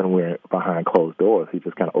when we're behind closed doors. He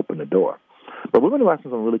just kind of opened the door. But we've been watching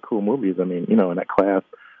some really cool movies. I mean, in that class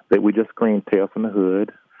that we just screened Tales from the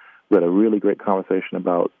Hood. We had a really great conversation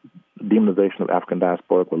about demonization of African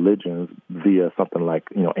diasporic religions via something like,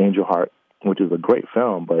 Angel Heart, which is a great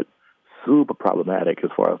film, but super problematic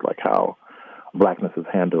as far as like how blackness is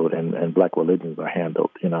handled and black religions are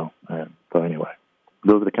handled, And so anyway,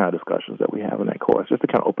 those are the kind of discussions that we have in that course, just to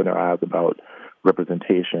kind of open our eyes about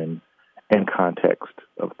representation and context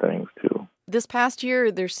of things too. This past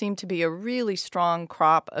year, there seemed to be a really strong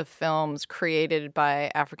crop of films created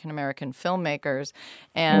by African-American filmmakers.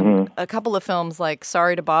 And a couple of films like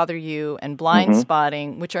Sorry to Bother You and Blind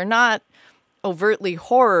Spotting, which are not overtly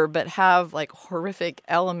horror, but have like horrific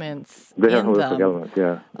elements in them. They have horrific elements,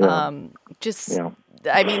 yeah.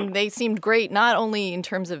 I mean, they seemed great, not only in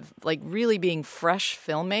terms of like really being fresh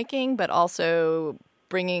filmmaking, but also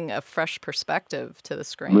bringing a fresh perspective to the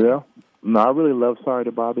screen. Yeah. No, I really love Sorry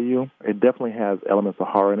to Bother You. It definitely has elements of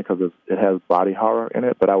horror in it because it has body horror in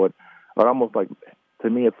it. But I would almost like, to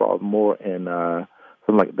me, it falls more in something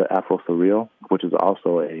like the Afro-surreal, which is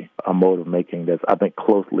also a mode of making that's, I think,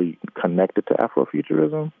 closely connected to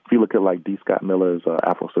Afrofuturism. If you look at like D. Scott Miller's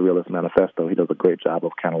Afro-surrealist manifesto, he does a great job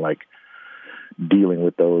of kind of like dealing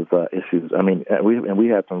with those issues. I mean, we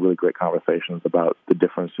had some really great conversations about the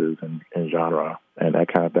differences in genre and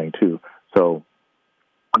that kind of thing too. So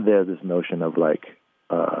there's this notion of like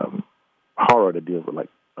horror that deals with like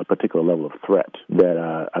a particular level of threat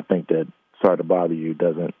that I think that Sorry to Bother You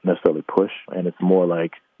doesn't necessarily push, and it's more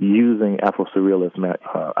like using Afro-surrealist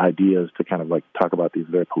ideas to kind of like talk about these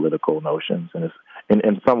very political notions, and it's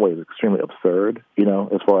in some ways extremely absurd, you know,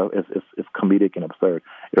 as far as it's comedic and absurd.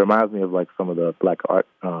 It reminds me of like some of the Black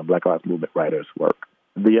Arts Movement writers' work.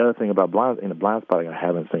 The other thing about Blind Spotting I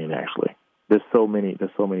haven't seen actually. There's so many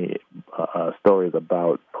stories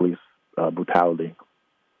about police brutality.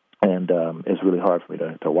 And it's really hard for me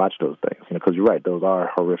to watch those things, you know, because you're right, those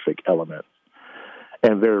are horrific elements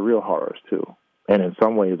and very real horrors too. And in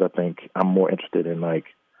some ways, I think I'm more interested in like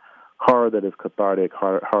horror that is cathartic,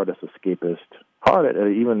 horror that's escapist, horror that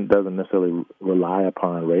even doesn't necessarily rely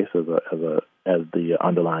upon race as the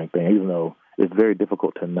underlying thing. Even though it's very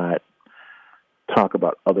difficult to not talk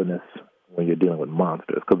about otherness when you're dealing with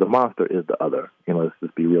monsters, because the monster is the other. You know, let's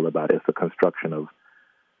just be real about it. It's a construction of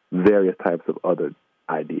various types of other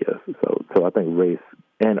ideas. So I think race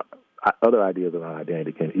and other ideas around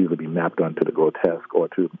identity can easily be mapped onto the grotesque or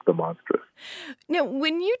to the monstrous. Now,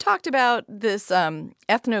 when you talked about this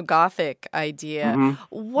ethnogothic idea,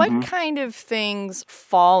 what kind of things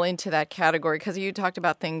fall into that category? Because you talked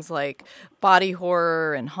about things like body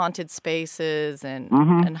horror and haunted spaces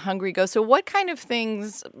and hungry ghosts. So what kind of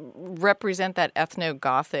things represent that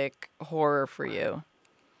ethnogothic horror for you?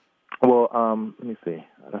 Well, let me see.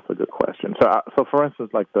 That's a good question. So for instance,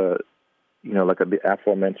 like the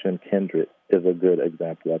aforementioned Kindred is a good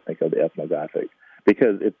example, I think, of the ethnogothic,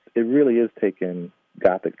 because it really is taking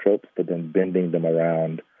Gothic tropes but then bending them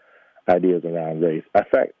around ideas around race.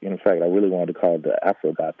 In fact, I really wanted to call it the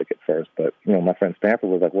Afro-Gothic at first, but you know, my friend Stanford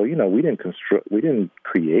was like, well, you know, we didn't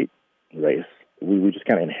create race. We just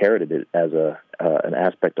kind of inherited it as an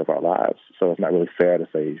aspect of our lives. So it's not really fair to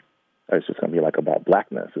say it's just going to be like about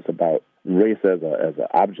blackness. It's about race as an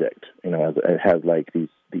object. You know, it has like these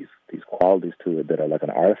qualities to it that are like an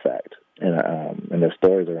artifact, and there's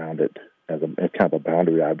stories around it as kind of a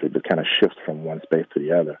boundary object that kind of shifts from one space to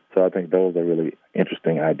the other. So I think those are really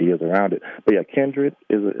interesting ideas around it. But yeah, Kindred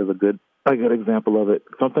is a good example of it.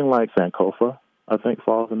 Something like Sankofa, I think,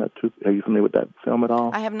 falls in that too. Are you familiar with that film at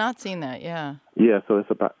all? I have not seen that. Yeah. Yeah. So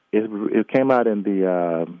it came out in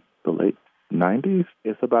the late 90s.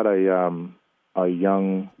 It's about a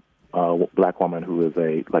young black woman who is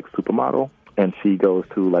a like supermodel, and she goes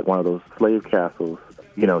to like one of those slave castles.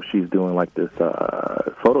 You know, she's doing like this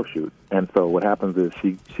photo shoot, and so what happens is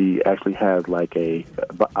she actually has like a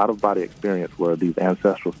out of body experience where these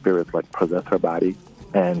ancestral spirits like possess her body,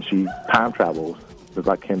 and she time travels just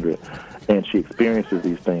like Kindred, and she experiences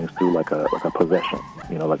these things through like a possession.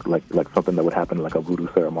 You know, like something that would happen like a voodoo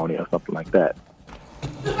ceremony or something like that.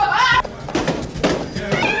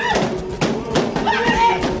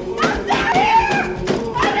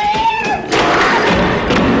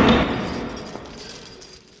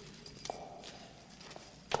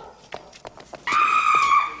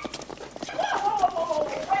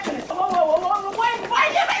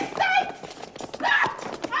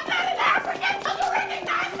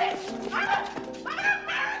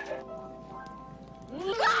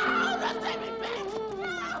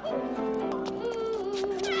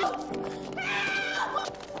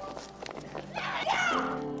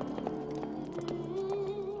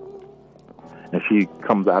 And she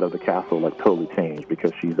comes out of the castle like totally changed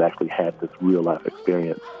because she's actually had this real life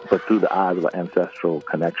experience, but through the eyes of an ancestral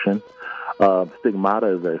connection.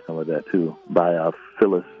 Stigmata is very similar to that too, by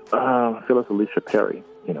Phyllis Alicia Perry,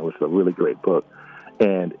 you know, which is a really great book.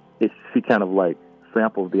 And she kind of like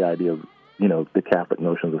samples the idea of, you know, the Catholic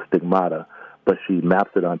notions of stigmata, but she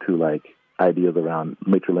maps it onto like ideas around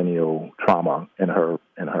matrilineal trauma in her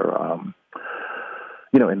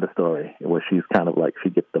you know, in the story, where she's kind of like, she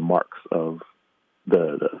gets the marks of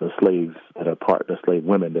the slaves that are the slave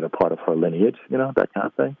women that are part of her lineage, you know, that kind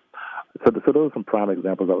of thing. So those are some prime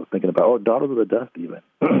examples I was thinking about. Oh, Daughters of the Dust, even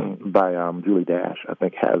by Julie Dash, I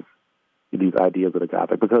think has these ideas of the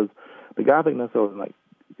Gothic, because the Gothic necessarily like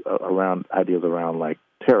around ideas around like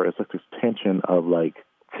terror. It's like this tension of like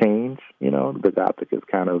change. You know, the Gothic is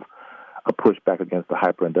kind of a pushback against the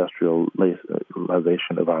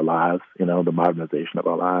hyper-industrialization of our lives. You know, the modernization of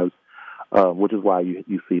our lives. Which is why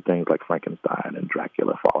you see things like Frankenstein and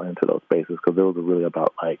Dracula fall into those spaces, because those are really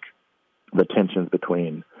about like the tensions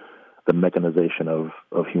between the mechanization of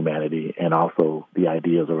humanity and also the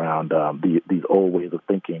ideas around these old ways of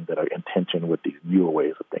thinking that are in tension with these newer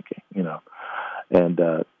ways of thinking, you know. And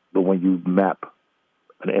but when you map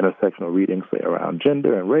an intersectional reading, say, around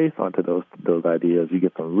gender and race onto those ideas, you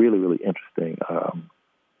get some really, really interesting,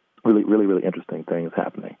 really interesting things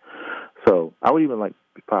happening. So I would even like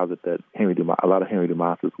to posit that a lot of Henry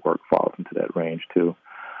Dumas's work falls into that range too.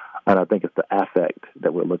 And I think it's the affect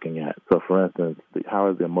that we're looking at. So, for instance,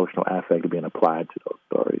 how is the emotional affect being applied to those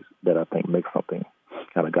stories that I think makes something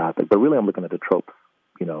kind of Gothic? But really, I'm looking at the tropes,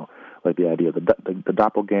 like the idea of the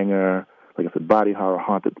doppelganger, like I said, body horror,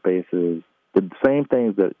 haunted spaces, the same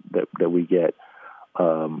things that we get,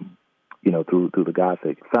 through the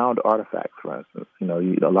Gothic. Found artifacts, for instance.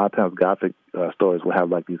 A lot of times Gothic stories will have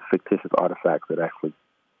like these fictitious artifacts that actually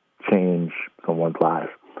change someone's life.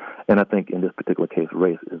 And I think in this particular case,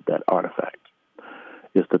 race is that artifact.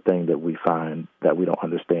 It's the thing that we find that we don't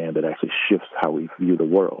understand that actually shifts how we view the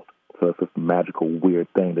world. So it's this magical, weird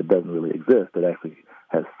thing that doesn't really exist that actually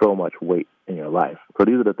has so much weight in your life. So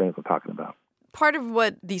these are the things I'm talking about. Part of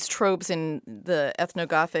what these tropes in the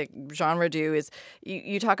ethnogothic genre do is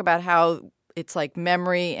you talk about how it's like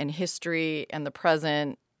memory and history and the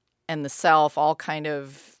present and the self all kind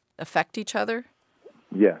of affect each other.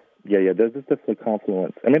 Yeah. There's just this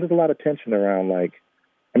confluence. I mean, there's a lot of tension around,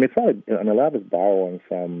 it's probably, a lot of it's borrowing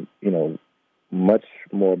from, much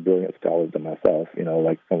more brilliant scholars than myself,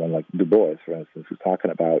 like someone like Du Bois, for instance, who's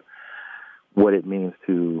talking about what it means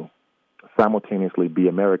to simultaneously be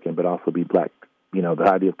American but also be black. The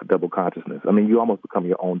idea of the double consciousness. I mean, you almost become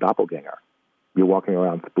your own doppelganger. You're walking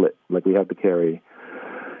around split. Like, we have to carry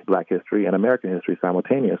black history and American history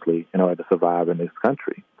simultaneously in order to survive in this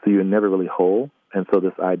country. So you're never really whole. And so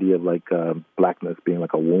this idea of blackness being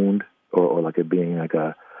like a wound or like it being like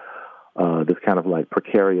this kind of like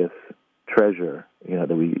precarious treasure,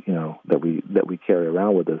 that we carry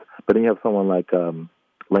around with us. But then you have someone like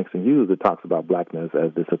Langston Hughes that talks about blackness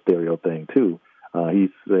as this ethereal thing too. He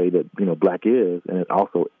say that, black is, and it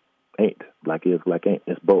also ain't. Black is, black ain't.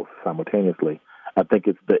 It's both simultaneously. I think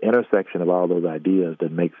it's the intersection of all those ideas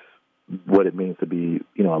that makes what it means to be,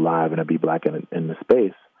 alive and to be black in the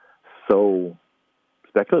space so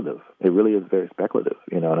speculative. It really is very speculative,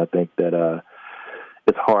 and I think that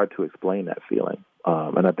it's hard to explain that feeling.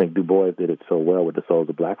 And I think Du Bois did it so well with the souls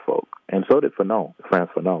of black folk. And so did Fanon,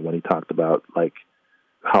 Frantz Fanon, when he talked about,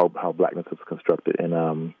 how blackness is constructed in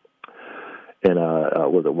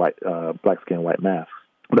Black Skin, White Mask,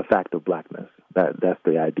 the fact of blackness. That's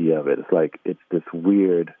the idea of it. It's this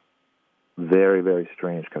weird, very, very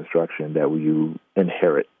strange construction that you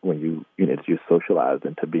inherit when you're socialized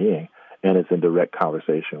into being, and it's in direct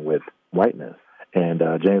conversation with whiteness. And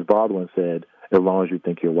James Baldwin said, as long as you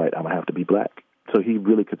think you're white, I'm going to have to be black. So he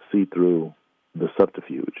really could see through the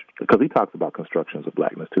subterfuge, because he talks about constructions of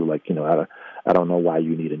blackness too. I don't know why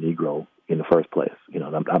you need a Negro in the first place.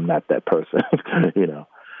 I'm not that person. It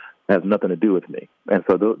has nothing to do with me. And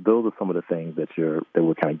so those are some of the things that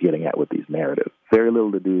we're kind of getting at with these narratives. Very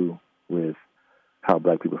little to do with how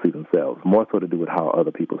black people see themselves, more so to do with how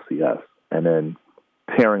other people see us, and then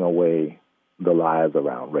tearing away the lies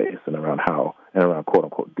around race and around quote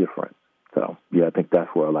unquote difference. So I think that's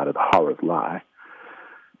where a lot of the horrors lie.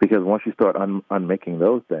 Because once you start unmaking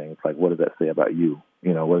those things, what does that say about you?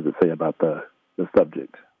 What does it say about the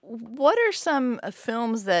subject? What are some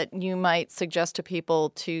films that you might suggest to people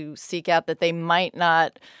to seek out that they might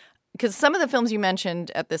not? Because some of the films you mentioned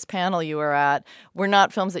at this panel you were at were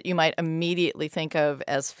not films that you might immediately think of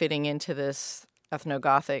as fitting into this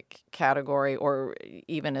ethnogothic category, or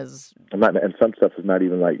even as... And some stuff is not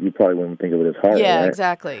even you probably wouldn't think of it as horror. Yeah, right?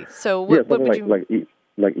 Exactly. So what would you...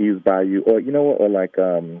 Like Eve's Bayou, or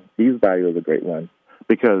Eve's Bayou is a great one,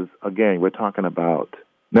 because again, we're talking about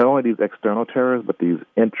not only these external terrors, but these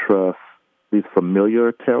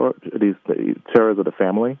familiar terror, the terrors of the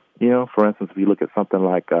family. For instance, if you look at something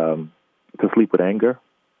like To Sleep with Anger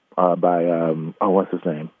by what's his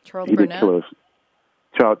name? Charles Burnett.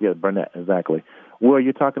 Burnett, exactly. Where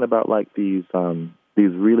you're talking about these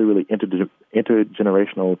really, really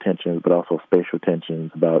intergenerational tensions, but also spatial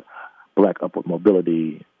tensions about black upward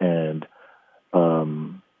mobility and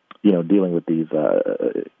dealing with these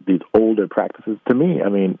older practices. To me,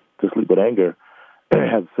 To Sleep with Anger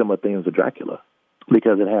has similar themes to Dracula,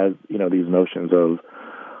 because it has these notions of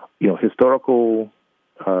historical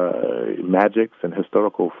magics and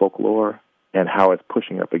historical folklore, and how it's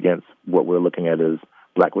pushing up against what we're looking at as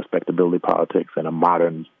black respectability politics and a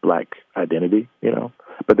modern black identity.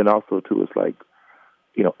 But then also too, it's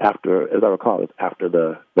after, as I recall, it's after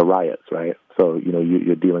the riots, right? So,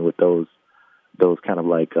 you're dealing with those kind of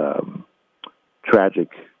tragic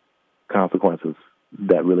consequences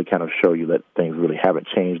that really kind of show you that things really haven't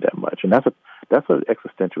changed that much. And that's an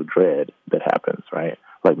existential dread that happens, right?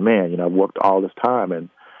 Man, I've worked all this time and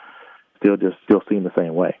still seen the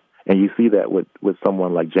same way. And you see that with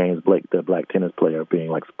someone like James Blake, the black tennis player, being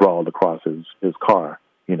like sprawled across his car,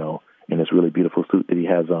 you know, in this really beautiful suit that he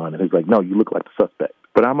has on. And he's like, no, you look like the suspect.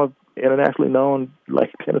 But I'm a internationally known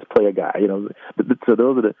like tennis player guy, you know. So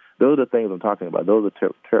those are the things I'm talking about. Those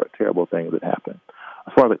are terrible things that happen.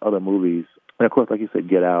 As far as like other movies, and of course, like you said,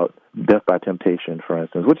 Get Out, Death by Temptation, for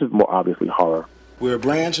instance, which is more obviously horror. We're a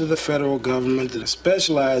branch of the federal government that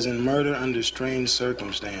specializes in murder under strange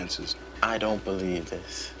circumstances. I don't believe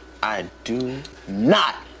this. I do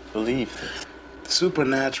not believe this. The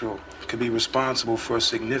supernatural could be responsible for a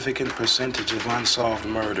significant percentage of unsolved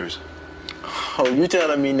murders. Oh, you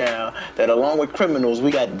telling me now that along with criminals,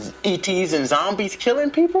 we got ETs and zombies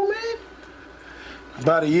killing people, man?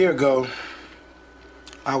 About a year ago,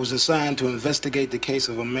 I was assigned to investigate the case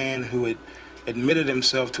of a man who had admitted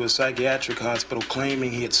himself to a psychiatric hospital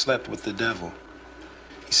claiming he had slept with the devil.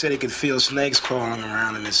 He said he could feel snakes crawling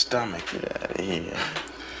around in his stomach. Get out of here.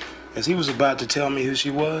 As he was about to tell me who she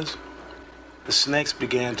was, the snakes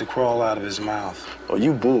began to crawl out of his mouth. Oh,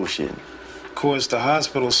 you bullshit. Of course, the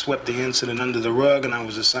hospital swept the incident under the rug, and I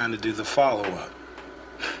was assigned to do the follow-up.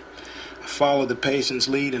 I followed the patient's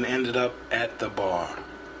lead and ended up at the bar.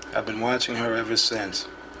 I've been watching her ever since.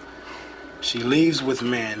 She leaves with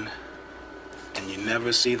men, and you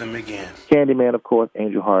never see them again. Candyman, of course,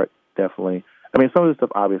 Angel Heart, definitely. I mean, some of this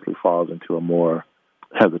stuff obviously falls into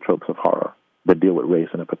has the tropes of horror, but deal with race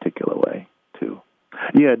in a particular way, too.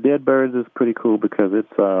 Yeah, Dead Birds is pretty cool because it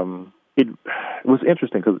was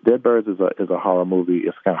interesting because Dead Birds is a horror movie.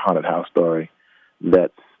 It's kind of haunted house story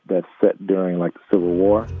that's set during like the Civil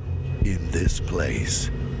War. In this place.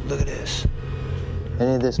 Look at this.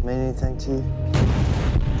 Any of this mean anything to you?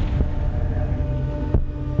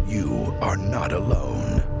 You are not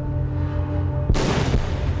alone.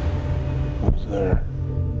 Who's there?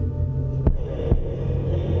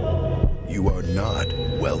 You are not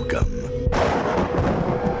welcome.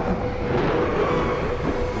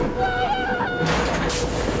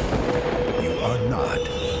 You are not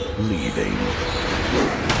leaving.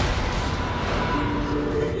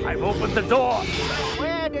 I've opened the door.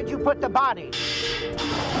 Where did you put the body?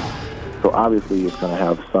 So obviously it should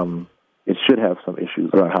have some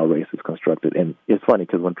issues around how race is constructed. And it's funny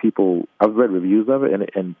because when I've read reviews of it,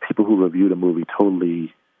 and people who review the movie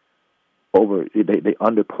totally they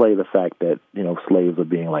underplay the fact that, you know, slaves are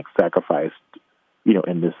being like sacrificed, you know,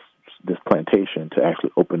 in this plantation to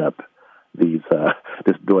actually open up this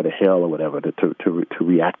door to hell or whatever to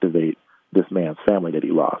reactivate this man's family that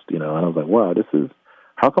he lost, you know. And I was like, wow,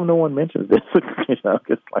 how come no one mentions this? You know,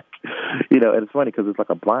 it's like, you know, and it's funny because it's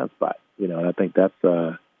like a blind spot, you know. And I think that's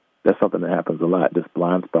something that happens a lot. This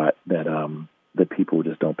blind spot that people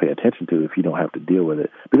just don't pay attention to if you don't have to deal with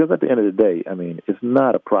it. Because at the end of the day, I mean, it's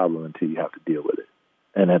not a problem until you have to deal with it,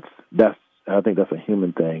 and I think that's a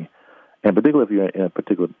human thing, and particularly if you're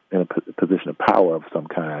in a position of power of some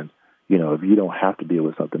kind. You know, if you don't have to deal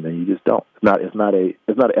with something, then you just don't. It's not an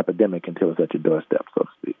epidemic until it's at your doorstep, so to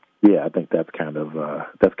speak. Yeah, I think that's kind of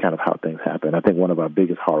how things happen. I think one of our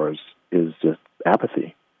biggest horrors is just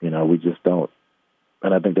apathy. You know, we just don't,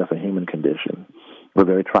 and I think that's a human condition. We're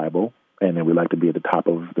very tribal, and then we like to be at the top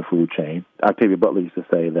of the food chain. Octavia Butler used to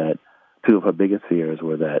say that two of her biggest fears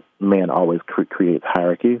were that man always creates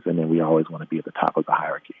hierarchies, and then we always want to be at the top of the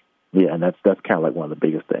hierarchy. Yeah, and that's kind of like one of the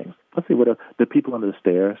biggest things. Let's see, what else? The People Under the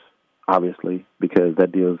Stairs, obviously, because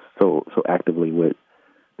that deals so actively with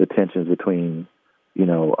the tensions between, you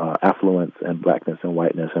know, affluence and blackness and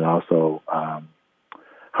whiteness, and also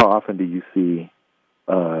how often do you see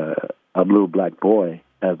a little black boy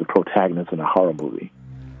as the protagonist in a horror movie?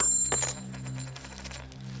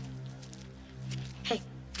 Hey.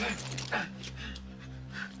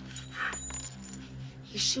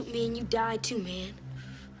 You shoot me and you die too, man.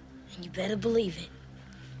 And you better believe it.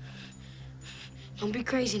 Don't be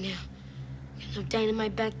crazy now. There's no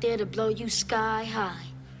dynamite back there to blow you sky high.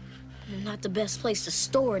 Not the best place to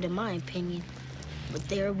store it, in my opinion. But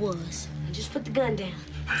there it was. And just put the gun down.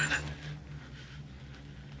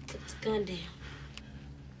 Put the gun down.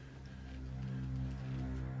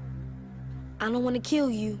 I don't want to kill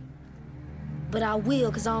you, but I will,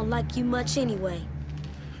 because I don't like you much anyway.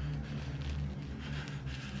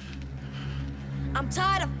 I'm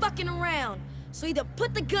tired of fucking around, so either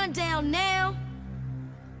put the gun down now,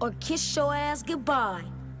 or kiss your ass goodbye,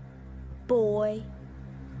 boy.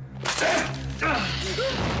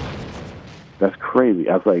 That's crazy.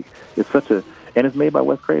 I was like, and it's made by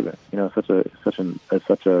Wes Craven. You know, it's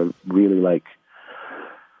such a really, like,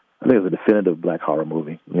 I think it's a definitive black horror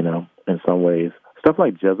movie. You know, in some ways, stuff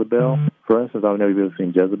like Jezebel, for instance. I don't know if you've ever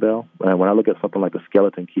seen Jezebel. When I look at something like The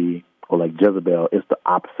Skeleton Key or like Jezebel, it's the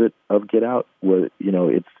opposite of Get Out, where, you know,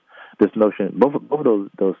 it's this notion. Both of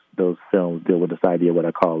those films deal with this idea, what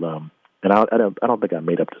I call and I don't think I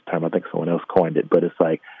made up this term. I think someone else coined it, but it's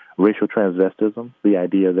like racial transvestism, the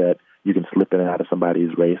idea that you can slip in and out of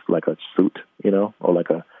somebody's race like a suit, you know, or like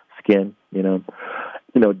a skin, you know.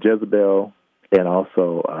 You know, Jezebel and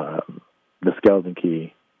also The Skeleton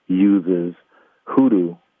Key uses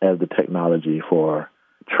hoodoo as the technology for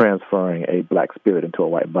transferring a black spirit into a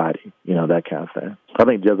white body, you know, that kind of thing. I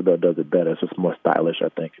think Jezebel does it better. It's just more stylish, I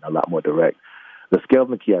think, and a lot more direct. The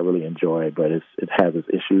Skeleton Key I really enjoy, but it has its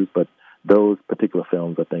issues, but those particular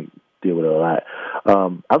films, I think, deal with it a lot.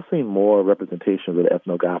 I've seen more representations of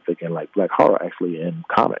ethnogothic and like black horror actually in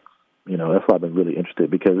comics. You know, that's why I've been really interested,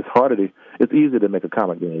 because it's easier to make a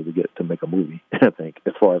comic than it is to make a movie, I think,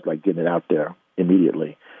 as far as like getting it out there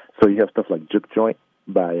immediately. So you have stuff like Juke Joint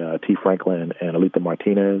by T. Franklin and Aletha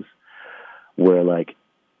Martinez, where like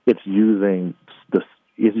it's using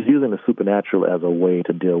the supernatural as a way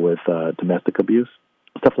to deal with domestic abuse.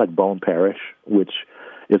 Stuff like Bone Parish, which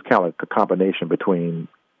is kind of like a combination between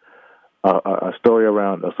a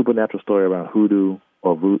supernatural story around hoodoo,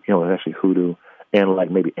 or actually hoodoo, and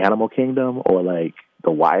like maybe Animal Kingdom or like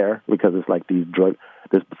The Wire, because it's like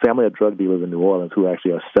this family of drug dealers in New Orleans who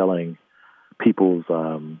actually are selling people's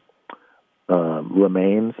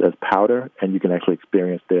remains as powder, and you can actually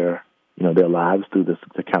experience their lives through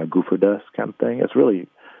the kind of goofer dust kind of thing. It's really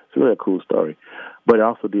a cool story, but it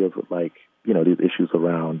also deals with like, you know, these issues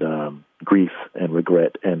around grief and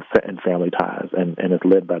regret and family ties, and it's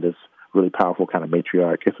led by this really powerful kind of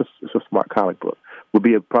matriarch. It's a smart comic book. Would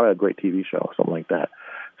be probably a great TV show or something like that.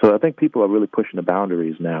 So I think people are really pushing the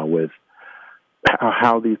boundaries now with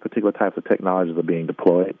how these particular types of technologies are being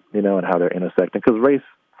deployed, you know, and how they're intersecting. Because race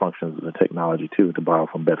functions as a technology too, to borrow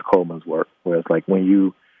from Beth Coleman's work, where it's like when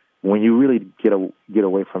you really get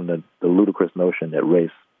away from the ludicrous notion that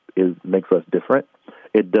race makes us different,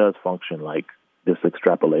 it does function like this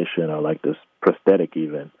extrapolation or like this prosthetic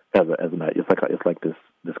even it's like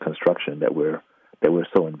this construction that we're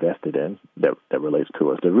so invested in that relates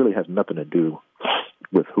to us, that really has nothing to do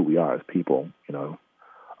with who we are as people, you know.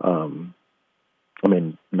 I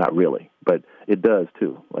mean, not really, but it does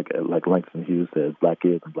too. Like Langston Hughes says, black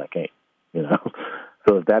is and black ain't, you know.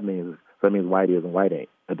 So if that means white is and white ain't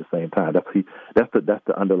at the same time. That's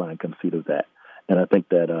the underlying conceit of that. And I think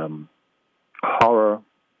that horror,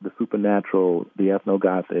 the supernatural, the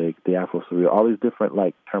ethnogothic, the Afro-surreal, all these different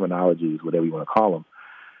like terminologies, whatever you want to call them,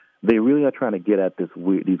 they really are trying to get at these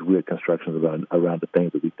weird constructions around the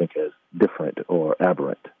things that we think as different or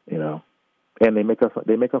aberrant, you know. And they make us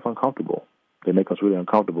uncomfortable. They make us really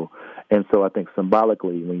uncomfortable. And so I think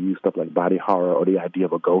symbolically, when you use stuff like body horror or the idea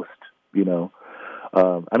of a ghost, you know,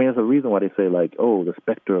 I mean, there's a reason why they say like, oh, the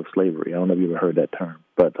specter of slavery. I don't know if you ever heard that term,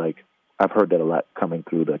 but like I've heard that a lot coming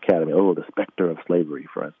through the academy. Oh, the specter of slavery,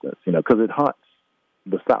 for instance, you know, because it haunts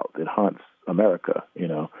the South, it haunts America, you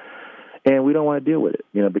know. And we don't want to deal with it,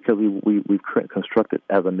 you know, because we've constructed,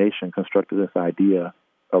 as a nation, this idea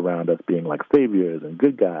around us being like saviors and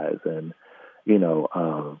good guys, and you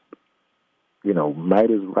know,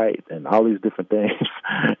 might is right, and all these different things,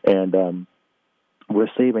 and we're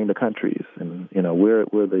saving the countries, and you know, we're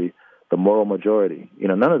the moral majority. You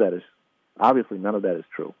know, none of that is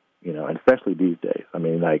true, you know, and especially these days. I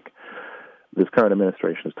mean, like this current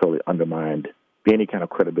administration has totally undermined any kind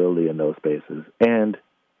of credibility in those spaces, and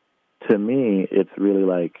to me, it's really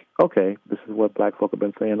like, okay, this is what black folk have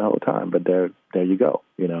been saying the whole time, but there you go,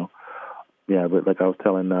 you know. Yeah, but like I was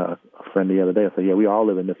telling a friend the other day, I said, yeah, we all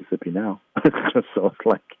live in Mississippi now. So it's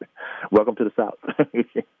like, welcome to the South.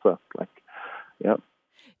 So like, yep.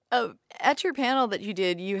 At your panel that you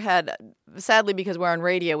did, you had, sadly, because we're on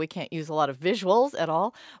radio, we can't use a lot of visuals at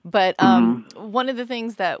all, but one of the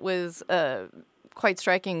things that was quite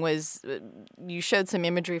striking was you showed some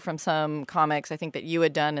imagery from some comics, I think, that you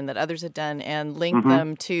had done and that others had done, and linked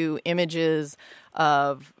them to images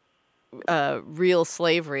of real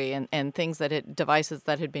slavery and things devices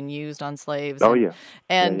that had been used on slaves. Oh, yeah.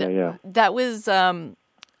 And yeah. that was,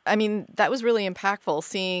 I mean, that was really impactful,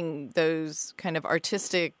 seeing those kind of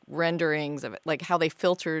artistic renderings of it, like how they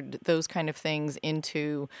filtered those kind of things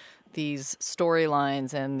into these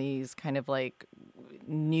storylines and these kind of like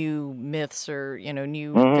new myths or, you know,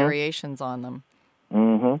 new variations on them.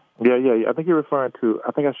 Yeah. I think you're referring to,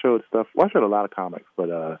 I think I showed stuff, well, I showed a lot of comics, but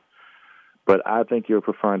I think you're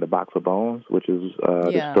referring to Box of Bones, which is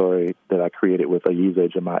the story that I created with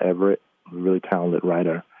Ayize Jemai Everett, a really talented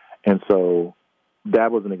writer. And so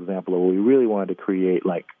that was an example of where we really wanted to create,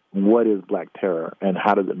 like, what is Black Terror and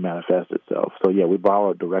how does it manifest itself? So, yeah, we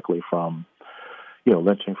borrowed directly from,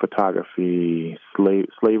 lynching photography,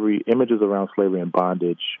 slavery, images around slavery and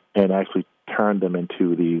bondage, and actually turned them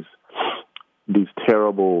into these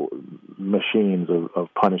terrible machines of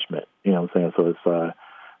punishment. You know what I'm saying? So it's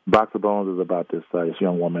Box of Bones is about this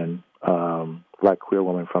young woman, black queer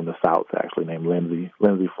woman from the South, actually, named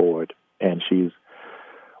Lindsay Ford, and she's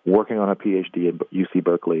working on a PhD at UC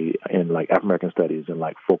Berkeley in like African American studies and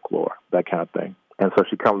like folklore, that kind of thing. And so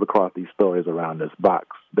she comes across these stories around this box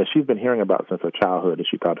that she's been hearing about since her childhood, that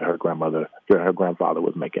she thought that her grandfather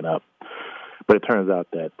was making up. But it turns out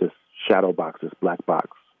that this shadow box, this black box,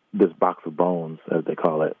 this box of bones, as they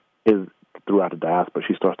call it, is throughout the diaspora.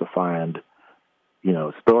 She starts to find,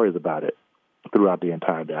 stories about it throughout the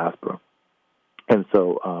entire diaspora. And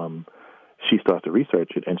so she starts to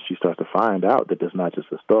research it, and she starts to find out that it's not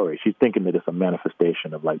just a story. She's thinking that it's a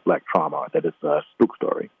manifestation of like black trauma, that it's a spook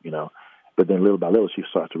story, But then little by little, she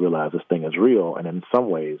starts to realize this thing is real, and in some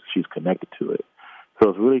ways, she's connected to it. So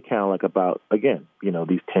it's really kind of like about, again,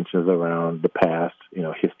 these tensions around the past,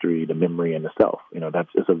 history, the memory, and the self.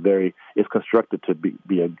 It's constructed to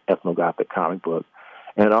be an ethnographic comic book,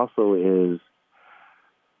 and it also is.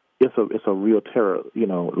 It's a real terror,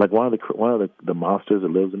 like one of the monsters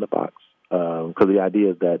that lives in the box. Because the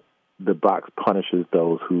idea is that the box punishes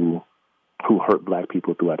those who hurt black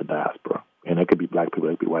people throughout the diaspora. And it could be black people,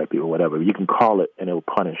 it could be white people, whatever. You can call it, and it will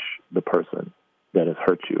punish the person that has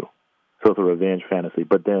hurt you. So it's a revenge fantasy.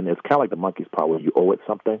 But then it's kind of like the monkey's paw, where you owe it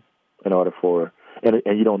something in order for, and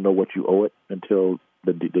you don't know what you owe it until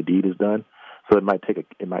the deed is done. So it might take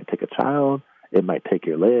a child, it might take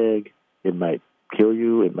your leg, it might kill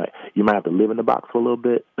you, you might have to live in the box for a little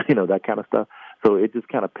bit, that kind of stuff. So it just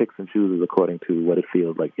kind of picks and chooses according to what it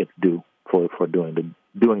feels like it's due for doing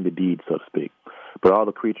the deed, so to speak. But all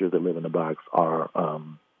the creatures that live in the box are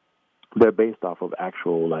they're based off of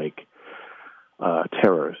actual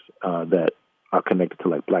terrors that are connected to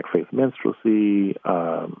like blackface minstrelsy,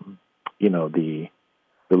 the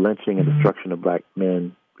lynching and destruction of black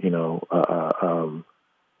men.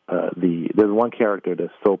 There's one character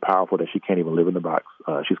that's so powerful that she can't even live in the box.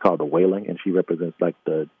 She's called the Wailing, and she represents like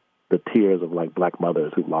the tears of like black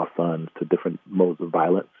mothers who've lost sons to different modes of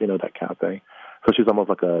violence, that kind of thing. So she's almost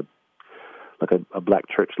like a black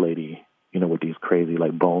church lady, with these crazy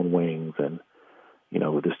like bone wings and,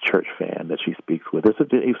 with this church fan that she speaks with.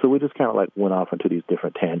 So we just kind of like went off into these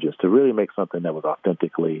different tangents to really make something that was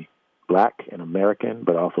authentically black and American,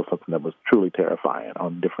 but also something that was truly terrifying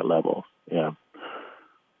on different levels. Yeah.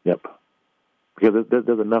 Yep. Because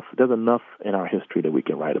there's enough in our history that we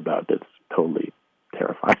can write about that's totally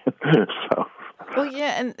terrifying. So. Well,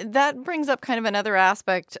 yeah, and that brings up kind of another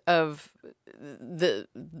aspect of the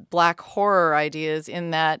black horror ideas,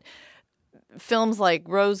 in that films like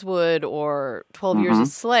Rosewood or 12 Years a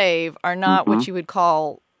Slave are not what you would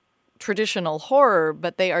call traditional horror,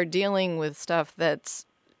 but they are dealing with stuff that's,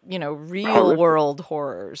 real world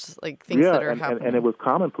horrors, like things that are happening. And it was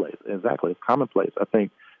commonplace. Exactly. It's commonplace. I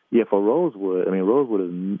think, for Rosewood,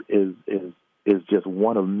 Rosewood is just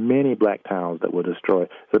one of many black towns that were destroyed.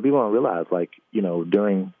 So people don't realize,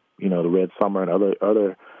 during, the Red Summer and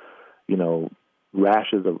other,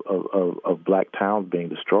 rashes of black towns being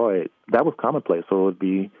destroyed, that was commonplace. So it would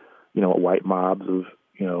be, white mobs of,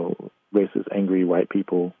 racist, angry white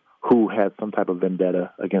people who had some type of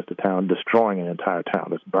vendetta against the town, destroying an entire town,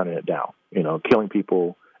 just burning it down, killing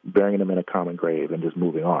people, burying them in a common grave, and just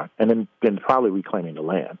moving on. And then probably reclaiming the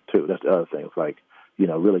land, too. That's the other thing. It's like,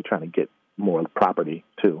 really trying to get more property,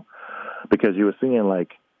 too. Because you were seeing,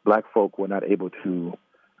 black folk were not able to,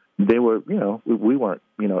 we weren't,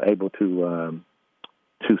 able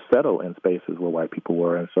to settle in spaces where white people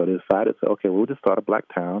were. And so they decided, okay, we'll just start a black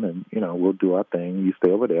town, and, we'll do our thing. You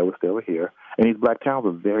stay over there, we'll stay over here. And these black towns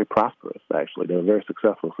were very prosperous, actually. They were very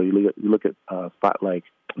successful. So you look at a spot like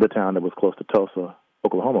the town that was close to Tulsa,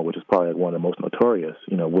 Oklahoma, which is probably one of the most notorious,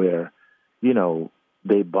 where,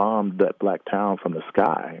 they bombed that black town from the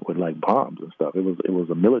sky with bombs and stuff. It was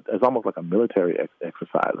it's almost like a military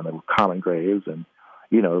exercise, and there were common graves, and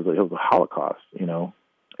it was a Holocaust,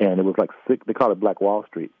 and it was they called it Black Wall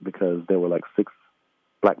Street because there were 6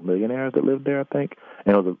 black millionaires that lived there, I think,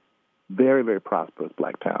 and it was a very, very prosperous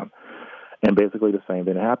black town. And basically the same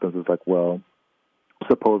thing happens. It's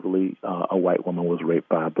supposedly a white woman was raped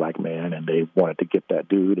by a black man, and they wanted to get that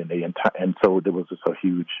dude, and so there was just a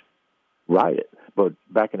huge riot. But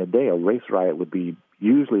back in the day, a race riot would be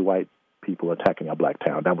usually white people attacking a black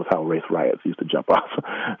town. That was how race riots used to jump off.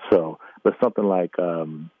 But something like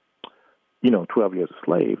 12 Years a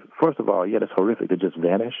Slave, first of all, that's horrific to just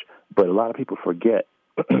vanish, but a lot of people forget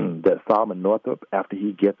that Solomon Northup, after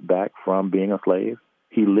he gets back from being a slave,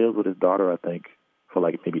 he lives with his daughter, I think, for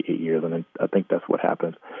like maybe 8 years, and then I think that's what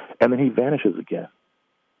happens. And then he vanishes again.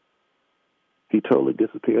 He totally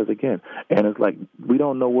disappears again, and it's like we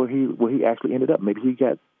don't know where he actually ended up. Maybe he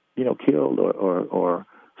got killed or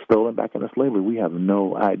stolen back into slavery. We have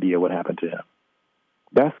no idea what happened to him.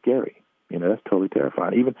 That's scary. That's totally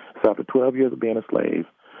terrifying. Even so, after 12 years of being a slave,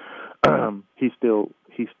 we still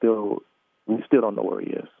don't know where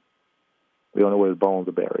he is. We don't know where his bones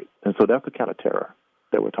are buried, and so that's the kind of terror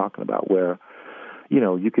that we're talking about. Where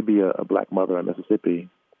you could be a black mother in Mississippi,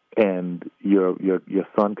 and your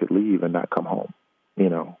son could leave and not come home.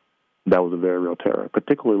 That was a very real terror,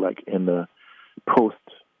 particularly like in the post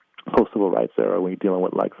civil rights era when you're dealing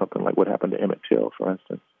with like something like what happened to Emmett Till, for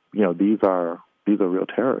instance. These are real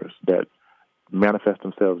terrors that manifest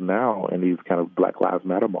themselves now in these kind of Black Lives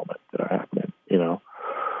Matter moments that are happening.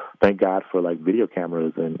 Thank God for like video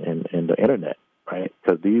cameras and the internet, right?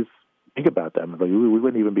 Because think about that. We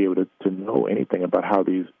wouldn't even be able to know anything about how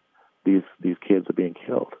these kids are being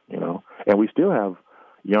killed, and we still have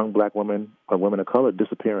young black women or women of color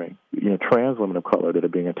disappearing, trans women of color that are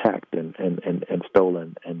being attacked and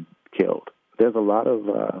stolen and killed. There's a lot of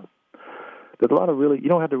really, you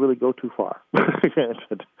don't have to really go too far, and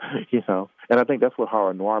I think that's what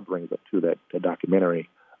horror noir brings up to that documentary,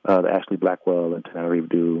 the Ashley Blackwell and Tananarive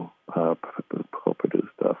Due co-produced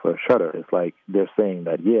for Shudder. It's like they're saying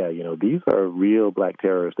that, these are real black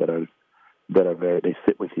terrors that are they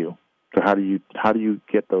sit with you. So how do you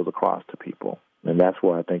get those across to people? And that's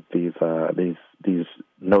why I think these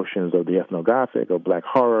notions of the ethnographic, or black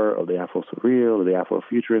horror, or the Afro-surreal, or the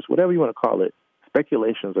Afro-futurist, whatever you want to call it,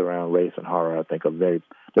 speculations around race and horror, I think, there's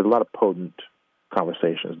a lot of potent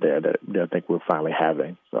conversations there that I think we're finally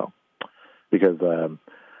having. So, because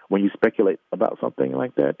when you speculate about something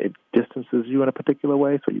like that, it distances you in a particular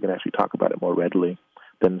way, so you can actually talk about it more readily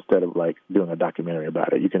than instead of like doing a documentary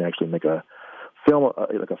about it. You can actually make a film,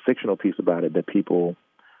 like a fictional piece about it that people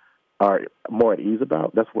are more at ease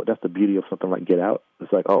about. That's the beauty of something like Get Out.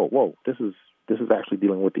 It's like, oh, whoa, this is actually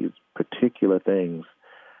dealing with these particular things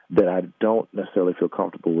that I don't necessarily feel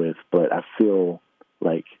comfortable with, but I feel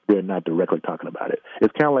like they're not directly talking about it.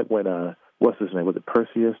 It's kind of like when what's his name? Was it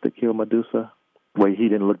Perseus that killed Medusa? Where he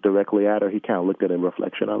didn't look directly at her, he kind of looked at a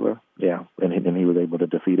reflection of her. Yeah, and he was able to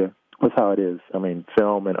defeat her. That's how it is. I mean,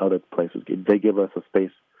 film and other places, they give us a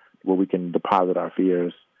space where we can deposit our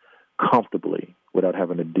fears comfortably without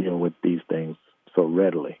having to deal with these things so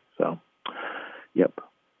readily. So, yep.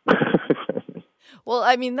 Well,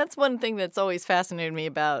 I mean, that's one thing that's always fascinated me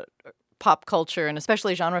about pop culture, and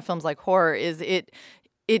especially genre films like horror, is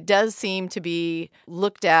it does seem to be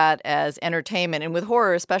looked at as entertainment. And with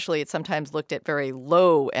horror especially, it's sometimes looked at very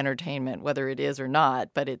low entertainment, whether it is or not.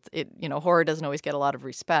 But horror doesn't always get a lot of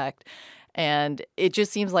respect. And it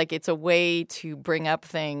just seems like it's a way to bring up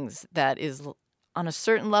things that is on a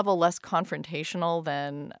certain level less confrontational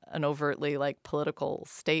than an overtly like political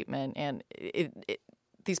statement. And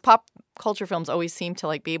these pop culture films always seem to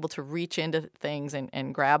like be able to reach into things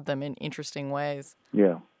and grab them in interesting ways.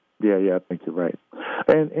 Yeah, I think you're right.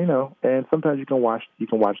 And and sometimes you can watch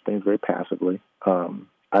things very passively.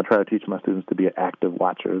 I try to teach my students to be active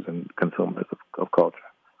watchers and consumers of culture,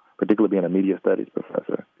 particularly being a media studies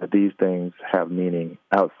professor. That these things have meaning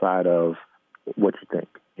outside of what you think.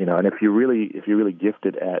 And if you're really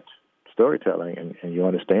gifted at storytelling and you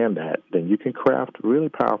understand that, then you can craft really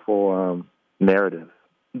powerful narratives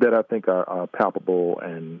that I think are palpable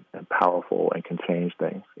and powerful and can change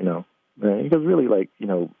things. Because really,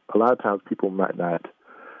 a lot of times people might not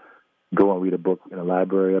go and read a book in a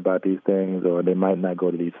library about these things, or they might not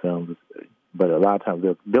go to these films. But a lot of times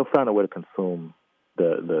they'll find a way to consume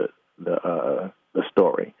the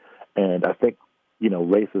story. And I think,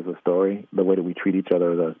 race is a story. The way that we treat each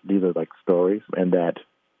other, these are like stories, and that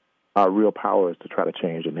our real power is to try to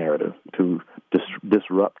change the narrative, to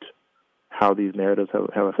disrupt how these narratives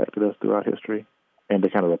have affected us throughout history, and to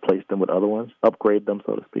kind of replace them with other ones, upgrade them,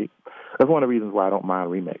 so to speak. That's one of the reasons why I don't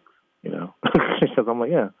mind remakes, because I'm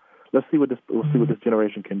like, let's see what this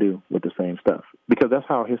generation can do with the same stuff, because that's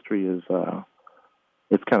how history is.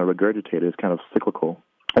 It's kind of regurgitated. It's kind of cyclical,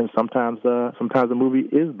 and sometimes a movie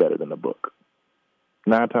is better than a book.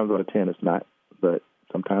 9 times out of 10, it's not, but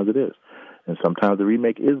sometimes it is. And sometimes the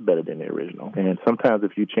remake is better than the original. And sometimes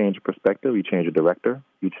if you change your perspective, you change your director,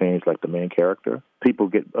 you change like the main character. People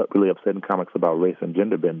get really upset in comics about race and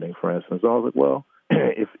gender bending, for instance. I was like, well,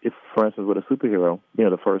 if for instance, with a superhero,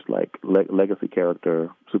 the first like legacy character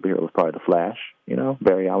superhero was probably the Flash,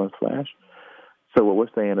 Barry Allen's Flash. So what we're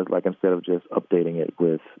saying is, like, instead of just updating it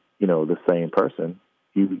with, the same person,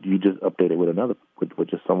 you just update it with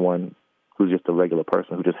just someone who's just a regular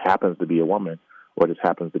person who just happens to be a woman or just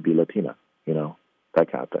happens to be Latina,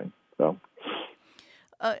 that kind of thing. So.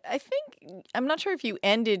 I think, I'm not sure if you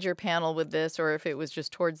ended your panel with this or if it was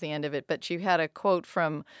just towards the end of it, but you had a quote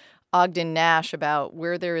from Ogden Nash about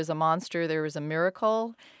where there is a monster, there is a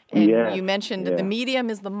miracle. And you mentioned that the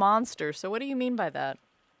medium is the monster. So what do you mean by that?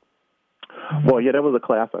 Well, that was a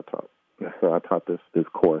class I taught. So I taught this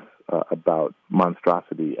course about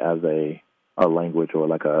monstrosity as a language or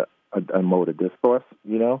like a mode of discourse,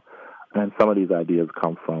 And some of these ideas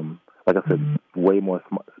come from, like I said, way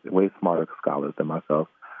smarter scholars than myself,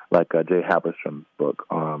 like Jay Haberstrom's book,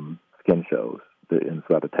 Skin Shows, it's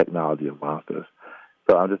about the technology of monsters.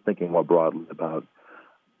 So I'm just thinking more broadly about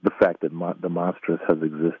the fact that the monstrous has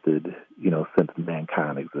existed, since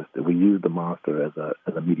mankind existed. We use the monster as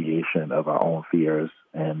a mediation of our own fears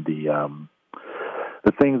and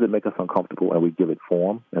the things that make us uncomfortable, and we give it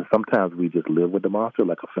form. And sometimes we just live with the monster,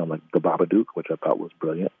 like a film like The Babadook, which I thought was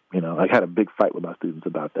brilliant. I had a big fight with my students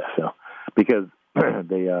about that film because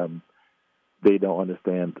they don't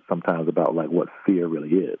understand sometimes about like what fear really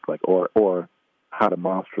is, like or how the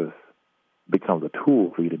monstrous becomes a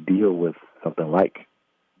tool for you to deal with something like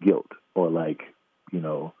guilt or like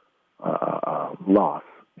loss.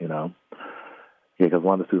 Because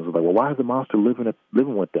one of the students was like, well, why is the monster living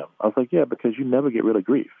with them? I was like, yeah, because you never get rid of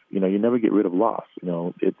grief. You never get rid of loss.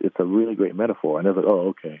 It's a really great metaphor. And they're like, oh,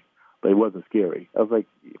 okay. But it wasn't scary. I was like,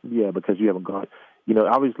 yeah, because you haven't gone,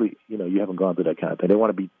 obviously, you haven't gone through that kind of thing. They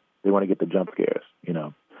want to get the jump scares,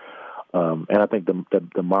 And I think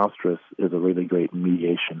the monstrous is a really great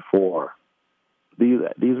mediation for these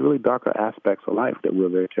really darker aspects of life that we're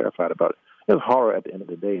very terrified about. Because horror, at the end of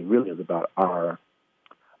the day, really is about our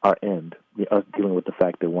end, us dealing with the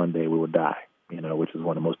fact that one day we will die, which is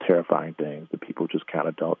one of the most terrifying things that people just kind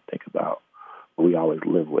of don't think about, but we always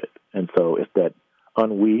live with. And so it's that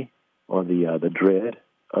ennui or the dread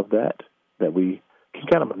of that we can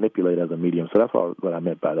kind of manipulate as a medium. So that's what I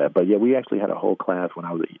meant by that. But yeah, we actually had a whole class when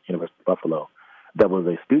I was at University of Buffalo that was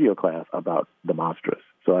a studio class about the monstrous.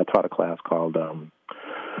 So I taught a class called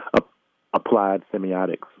Applied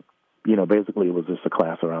Semiotics. Basically it was just a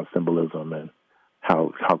class around symbolism and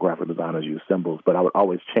how graphic designers use symbols, but I would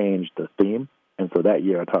always change the theme. And so that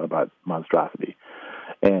year I taught about monstrosity.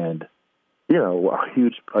 And,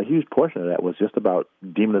 a huge portion of that was just about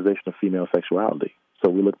demonization of female sexuality.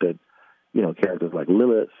 So we looked at, characters like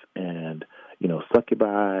Lilith and,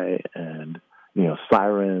 succubi and,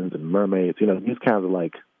 sirens and mermaids, these kinds of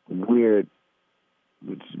like weird,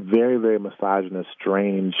 very, very misogynist,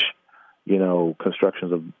 strange,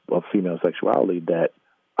 constructions of female sexuality that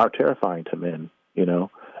are terrifying to men.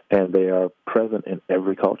 And they are present in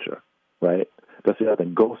every culture, right? That's the other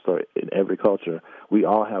thing. Ghosts are in every culture. We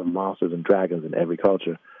all have monsters and dragons in every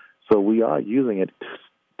culture. So we are using it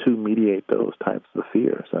to mediate those types of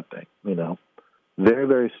fears, I think, Very,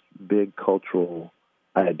 very big cultural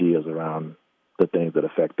ideas around the things that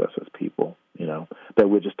affect us as people, that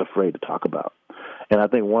we're just afraid to talk about. And I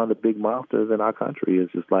think one of the big monsters in our country is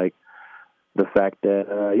just like the fact that,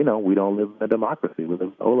 we don't live in a democracy. We live in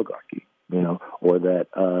an oligarchy. Or that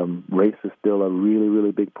race is still a really,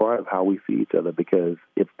 really big part of how we see each other because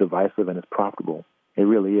it's divisive and it's profitable. It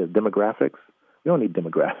really is. Demographics, we don't need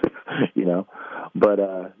demographics, but,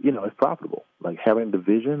 it's profitable. Like having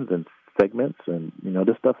divisions and segments and,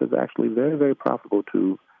 this stuff is actually very, very profitable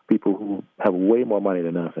to people who have way more money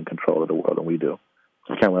than us and control of the world than we do.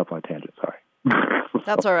 I kind of went off on a tangent, sorry.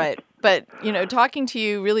 That's all right. But, talking to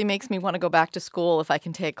you really makes me want to go back to school if I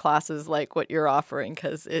can take classes like what you're offering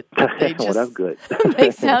because they just, well, that's good.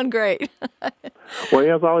 They sound great. Well,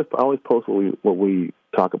 yeah, I always post what we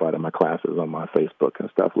talk about in my classes on my Facebook and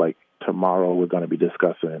stuff. Like tomorrow we're going to be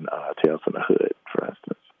discussing Tales from the Hood, for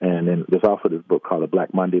instance. And then there's also this book called The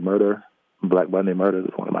Black Monday Murder. Black Monday Murder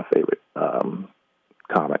is one of my favorite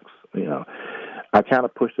comics, I kind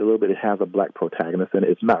of pushed it a little bit. It has a black protagonist, and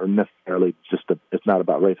it's not necessarily it's not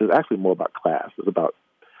about race. It's actually more about class. It's about,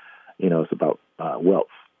 wealth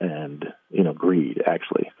and, greed,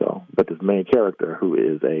 actually. So, but this main character, who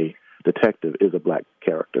is a detective, is a black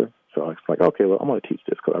character. So it's like, okay, well, I'm going to teach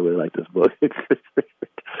this because I really like this book.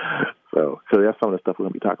 So that's some of the stuff we're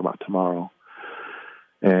going to be talking about tomorrow.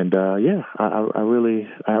 And, I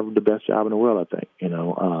have the best job in the world, I think,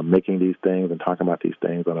 making these things and talking about these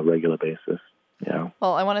things on a regular basis. Yeah.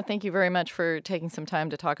 Well, I want to thank you very much for taking some time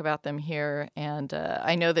to talk about them here. And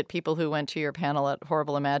I know that people who went to your panel at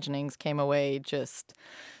Horrible Imaginings came away just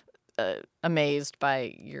amazed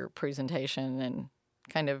by your presentation and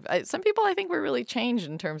kind of some people I think were really changed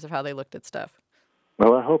in terms of how they looked at stuff.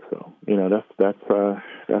 Well, I hope so.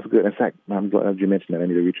 That's good. In fact, I'm glad you mentioned that. I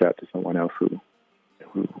need to reach out to someone else who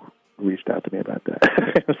reached out to me about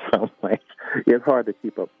that. So, it's hard to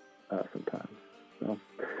keep up sometimes. So.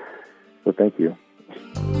 Thank you.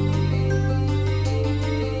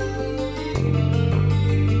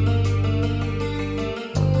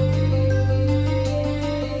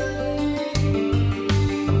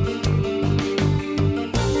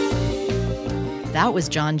 That was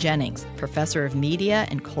John Jennings, professor of media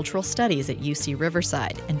and cultural studies at UC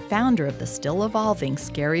Riverside and founder of the still evolving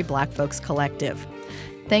Scary Black Folks Collective.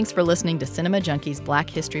 Thanks for listening to Cinema Junkie's Black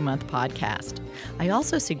History Month podcast. I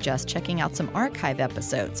also suggest checking out some archive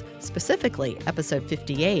episodes, specifically episode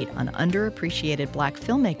 58 on underappreciated Black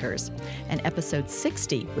filmmakers and episode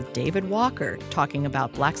 60 with David Walker talking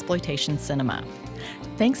about Blaxploitation cinema.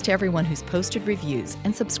 Thanks to everyone who's posted reviews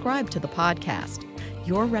and subscribed to the podcast.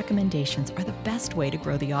 Your recommendations are the best way to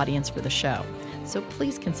grow the audience for the show, so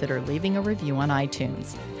please consider leaving a review on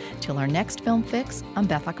iTunes. Till our next Film Fix, I'm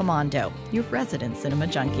Beth Accomando, your resident cinema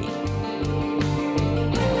junkie.